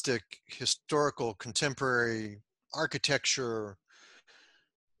journalistic, historical, contemporary architecture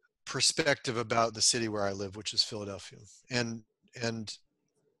perspective about the city where I live, which is Philadelphia. And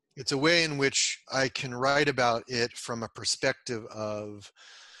it's a way in which I can write about it from a perspective of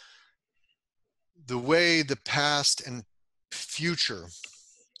the way the past and future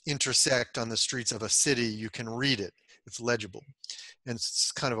intersect on the streets of a city. You can read it, it's legible. And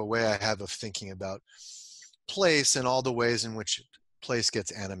it's kind of a way I have of thinking about place and all the ways in which place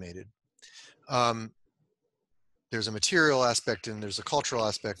gets animated. There's a material aspect and there's a cultural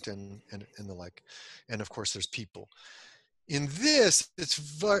aspect and the like. And of course there's people. In this,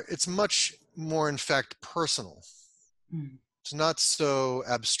 it's much more, in fact, personal. Mm. It's not so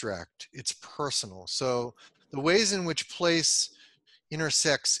abstract. It's personal. So the ways in which place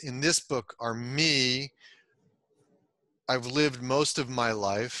intersects in this book are me. I've lived most of my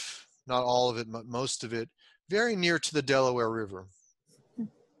life, not all of it, but most of it, very near to the Delaware River,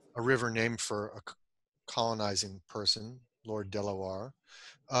 a river named for a colonizing person, Lord Delaware.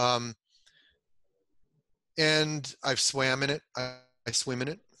 And I've swam in it. I swim in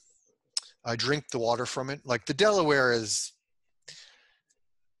it. I drink the water from it. Like the Delaware is,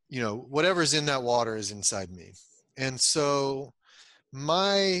 whatever's in that water is inside me. And so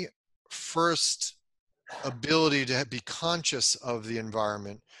my first ability to be conscious of the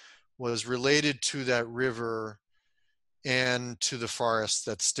environment was related to that river and to the forest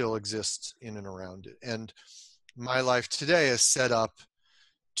that still exists in and around it. And my life today is set up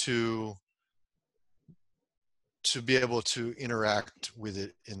to be able to interact with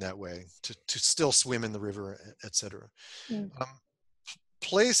it in that way, to still swim in the river, etc. Mm.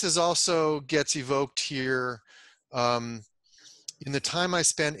 Place is also gets evoked here in the time I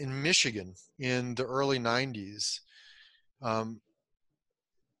spent in Michigan in the early 90s,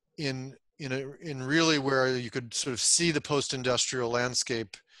 in really where you could sort of see the post-industrial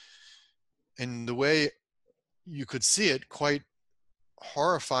landscape, and the way you could see it quite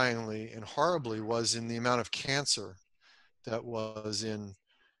horrifyingly and horribly was in the amount of cancer that was in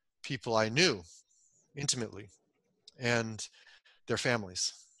people I knew intimately and their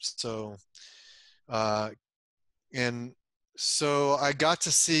families. So, and so I got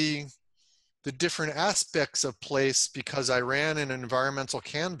to see the different aspects of place because I ran an environmental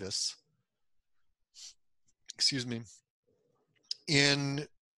canvas, in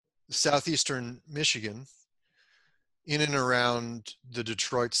southeastern Michigan, in and around the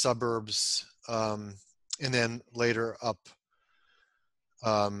Detroit suburbs, and then later up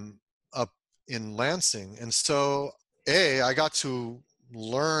in Lansing. And so, I got to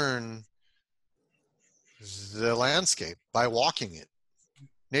learn the landscape by walking it,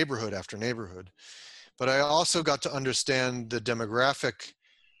 neighborhood after neighborhood. But I also got to understand the demographic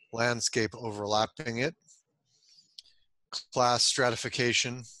landscape overlapping it, class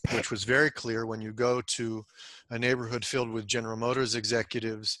stratification, which was very clear when you go to a neighborhood filled with General Motors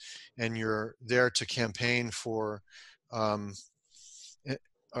executives and you're there to campaign for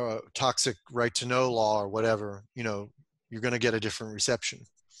toxic right to know law or whatever, you're going to get a different reception.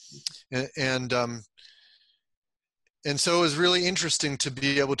 And so it was really interesting to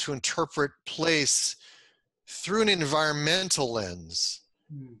be able to interpret place through an environmental lens.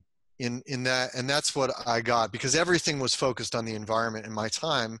 In that, and that's what I got, because everything was focused on the environment in my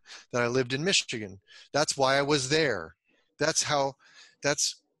time that I lived in Michigan. That's why I was there. That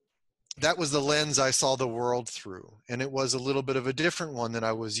was the lens I saw the world through. And it was a little bit of a different one than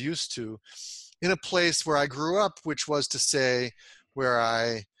I was used to in a place where I grew up, which was to say where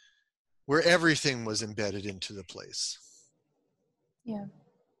everything was embedded into the place. Yeah.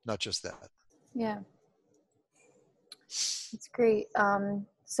 Not just that. Yeah. It's great.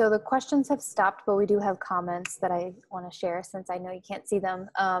 So the questions have stopped, but we do have comments that I want to share since I know you can't see them.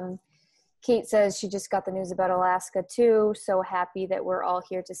 Kate says she just got the news about Alaska too. So happy that we're all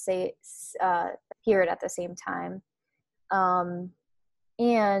here to hear it at the same time.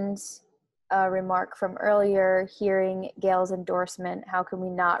 And a remark from earlier, hearing Gail's endorsement, how can we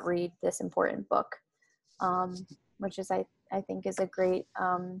not read this important book? Which is, I think, is a great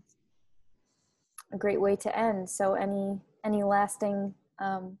way to end. So any lasting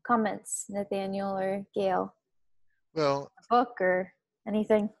comments, Nathaniel or Gail? Well, book or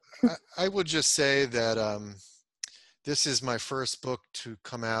anything? I would just say that this is my first book to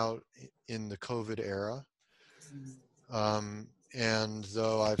come out in the COVID era. And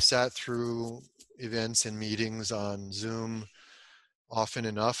though I've sat through events and meetings on Zoom often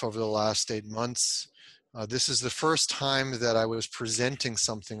enough over the last 8 months, this is the first time that I was presenting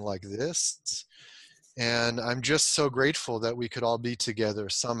something like this. And I'm just so grateful that we could all be together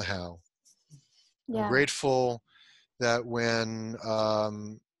somehow. Yeah. I'm grateful that when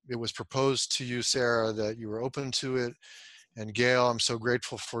it was proposed to you, Sarah, that you were open to it. And Gail, I'm so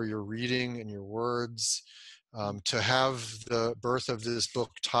grateful for your reading and your words. To have the birth of this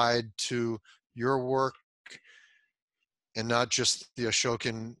book tied to your work, and not just the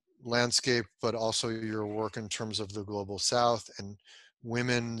Ashokan landscape, but also your work in terms of the Global South and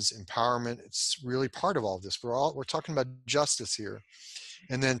women's empowerment. It's really part of all this. We're talking about justice here.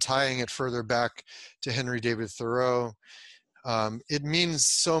 And then tying it further back to Henry David Thoreau, it means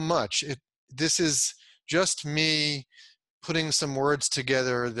so much. This is just me putting some words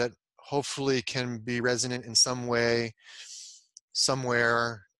together that hopefully can be resonant in some way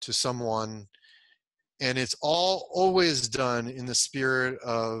somewhere to someone. And it's all always done in the spirit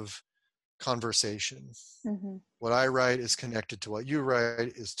of conversation. Mm-hmm. What I write is connected to what you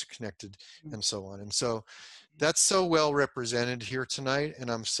write is connected, and so on. And so that's so well represented here tonight, and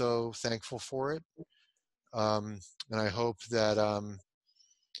I'm so thankful for it. And I hope that,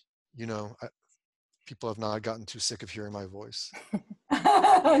 people have not gotten too sick of hearing my voice.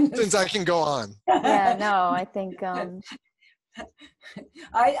 Since I can go on. Yeah, no, I think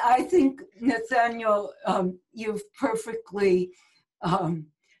I think, Nathaniel, you've perfectly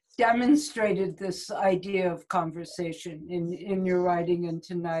demonstrated this idea of conversation in your writing and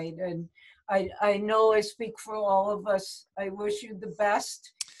tonight. And I know I speak for all of us. I wish you the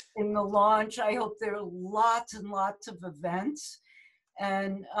best in the launch. I hope there are lots and lots of events.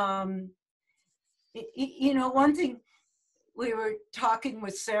 And, one thing, we were talking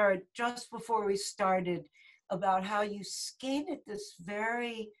with Sarah just before we started about how you skated this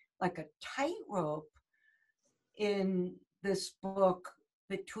very, like a tightrope in this book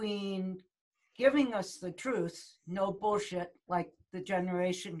between giving us the truth, no bullshit, like the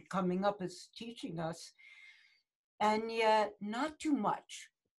generation coming up is teaching us, and yet not too much.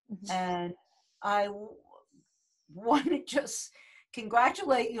 Mm-hmm. And I want to just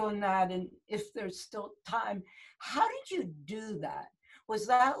congratulate you on that. And if there's still time, how did you do that? Was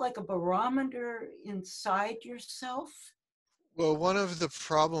that like a barometer inside yourself? Well, one of the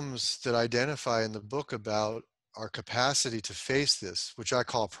problems that I identify in the book about our capacity to face this, which I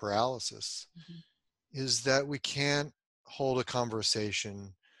call paralysis, is that we can't hold a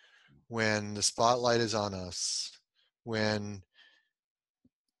conversation when the spotlight is on us, when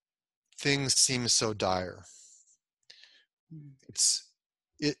things seem so dire.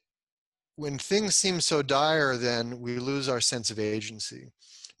 When things seem so dire, then we lose our sense of agency.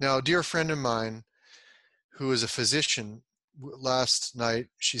 Now, a dear friend of mine who is a physician, last night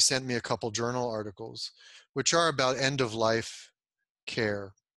she sent me a couple journal articles which are about end-of-life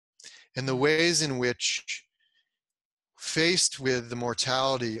care and the ways in which, faced with the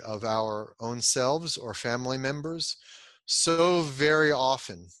mortality of our own selves or family members, so very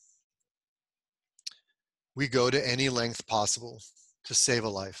often we go to any length possible to save a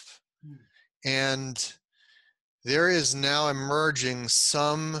life. And there is now emerging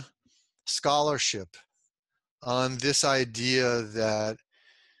some scholarship on this idea that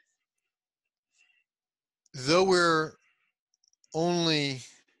though we're only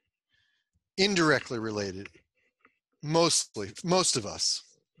indirectly related, most of us.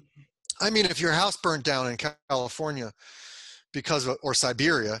 I mean, if your house burnt down in California or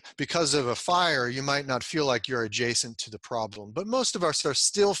Siberia because of a fire, you might not feel like you're adjacent to the problem. But most of us are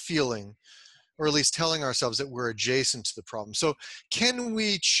still feeling, or at least telling ourselves, that we're adjacent to the problem. So can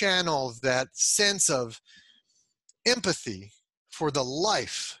we channel that sense of empathy for the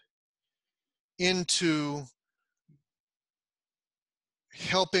life into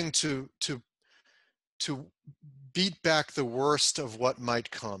helping to beat back the worst of what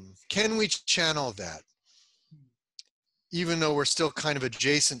might come? Can we channel that, even though we're still kind of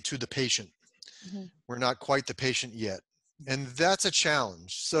adjacent to the patient? Mm-hmm. We're not quite the patient yet. And that's a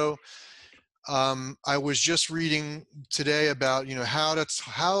challenge. So I was just reading today about, how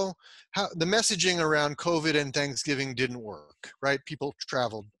the messaging around COVID and Thanksgiving didn't work, right? People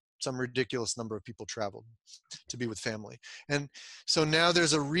traveled. Some ridiculous number of people traveled to be with family. And so now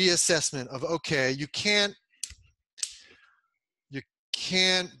there's a reassessment of, okay, you can't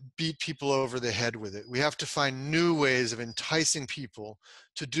beat people over the head with it. We have to find new ways of enticing people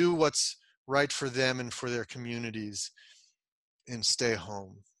to do what's right for them and for their communities and stay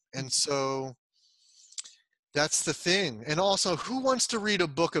home. And so that's the thing. And also, who wants to read a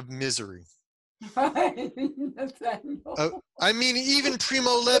book of misery? I mean, even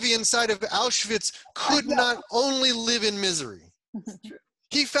Primo Levi inside of Auschwitz could not only live in misery.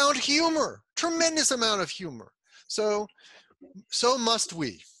 He found humor, tremendous amount of humor. So must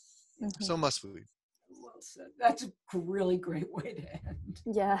we. Mm-hmm. So must we. Well said. That's a really great way to end.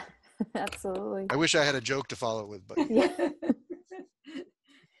 Yeah, absolutely. I wish I had a joke to follow it with, but yeah.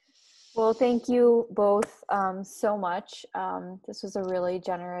 Well, thank you both so much. This was a really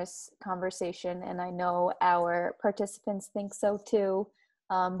generous conversation, and I know our participants think so too.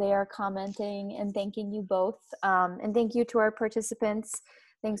 They are commenting and thanking you both. And thank you to our participants.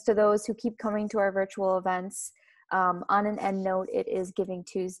 Thanks to those who keep coming to our virtual events. On an end note, it is Giving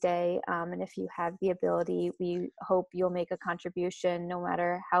Tuesday, and if you have the ability, we hope you'll make a contribution, no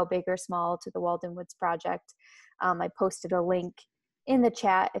matter how big or small, to the Walden Woods Project. I posted a link in the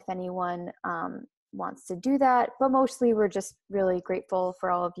chat if anyone wants to do that, but mostly we're just really grateful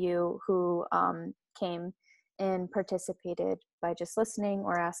for all of you who came and participated by just listening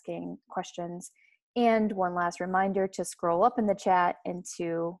or asking questions. And one last reminder to scroll up in the chat and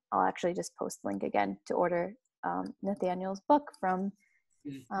I'll actually just post the link again to order Nathaniel's book from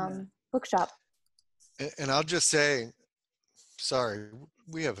Bookshop. And I'll just say, sorry,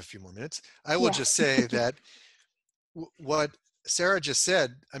 we have a few more minutes. I will just say that what Sarah just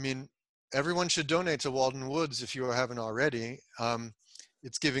said, I mean, everyone should donate to Walden Woods if you haven't already.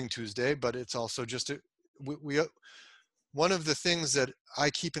 It's Giving Tuesday, but it's also just one of the things that I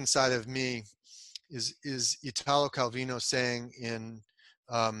keep inside of me is Italo Calvino saying in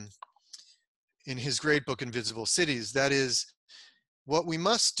his great book Invisible Cities, that is, what we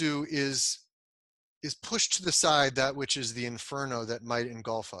must do is push to the side that which is the inferno that might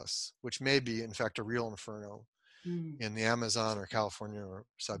engulf us, which may be in fact a real inferno in the Amazon or California or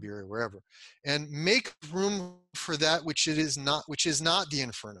Siberia, wherever, and make room for that which is not the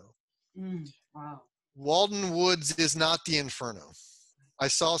inferno. Wow. Walden Woods is not the inferno. I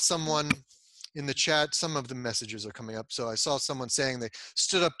saw someone in the chat, some of the messages are coming up. So I saw someone saying they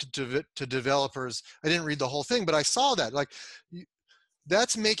stood up to developers. I didn't read the whole thing, but I saw that. Like,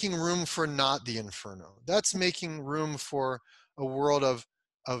 that's making room for not the inferno. That's making room for a world of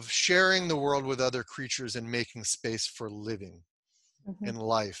sharing the world with other creatures and making space for living in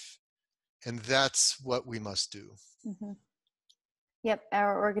life. And that's what we must do. Yep,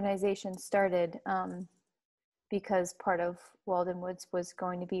 our organization started because part of Walden Woods was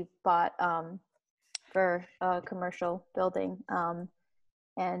going to be bought for a commercial building.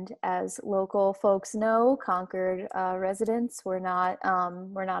 And as local folks know, Concord residents, we're not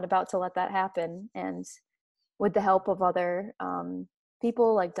about to let that happen. And with the help of other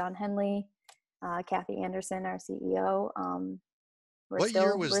people like Don Henley, Kathy Anderson, our CEO, we're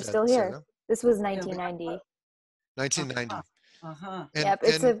still here. Sarah? This was 1990. 1990. Yep,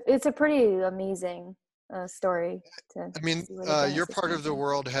 it's a pretty amazing story. I mean, your part of the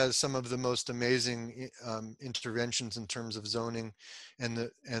world has some of the most amazing interventions in terms of zoning, and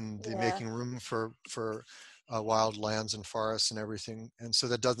the making room for wild lands and forests and everything. And so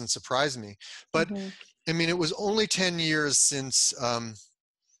that doesn't surprise me. But I mean, it was only 10 years since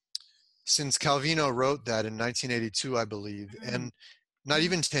Calvino wrote that in 1982, I believe, and not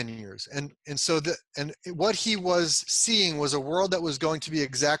even 10 years. And so what he was seeing was a world that was going to be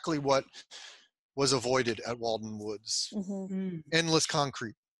exactly what was avoided at Walden Woods. Endless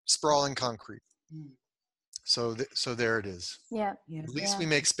concrete, sprawling concrete. So there it is. Yeah. At least we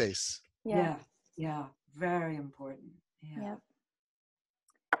make space. Yeah. Very important. Yeah.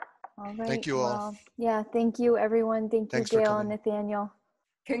 All right. Thank you all. Well, yeah, thank you everyone. Thank you, Gail and Nathaniel.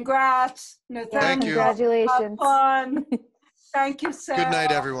 Congrats, Nathaniel. Thank you. Congratulations. Have fun. Thank you, Sarah. Good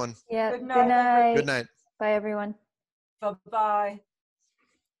night, everyone. Yeah. Good night. Good night. Bye, everyone. Bye-bye.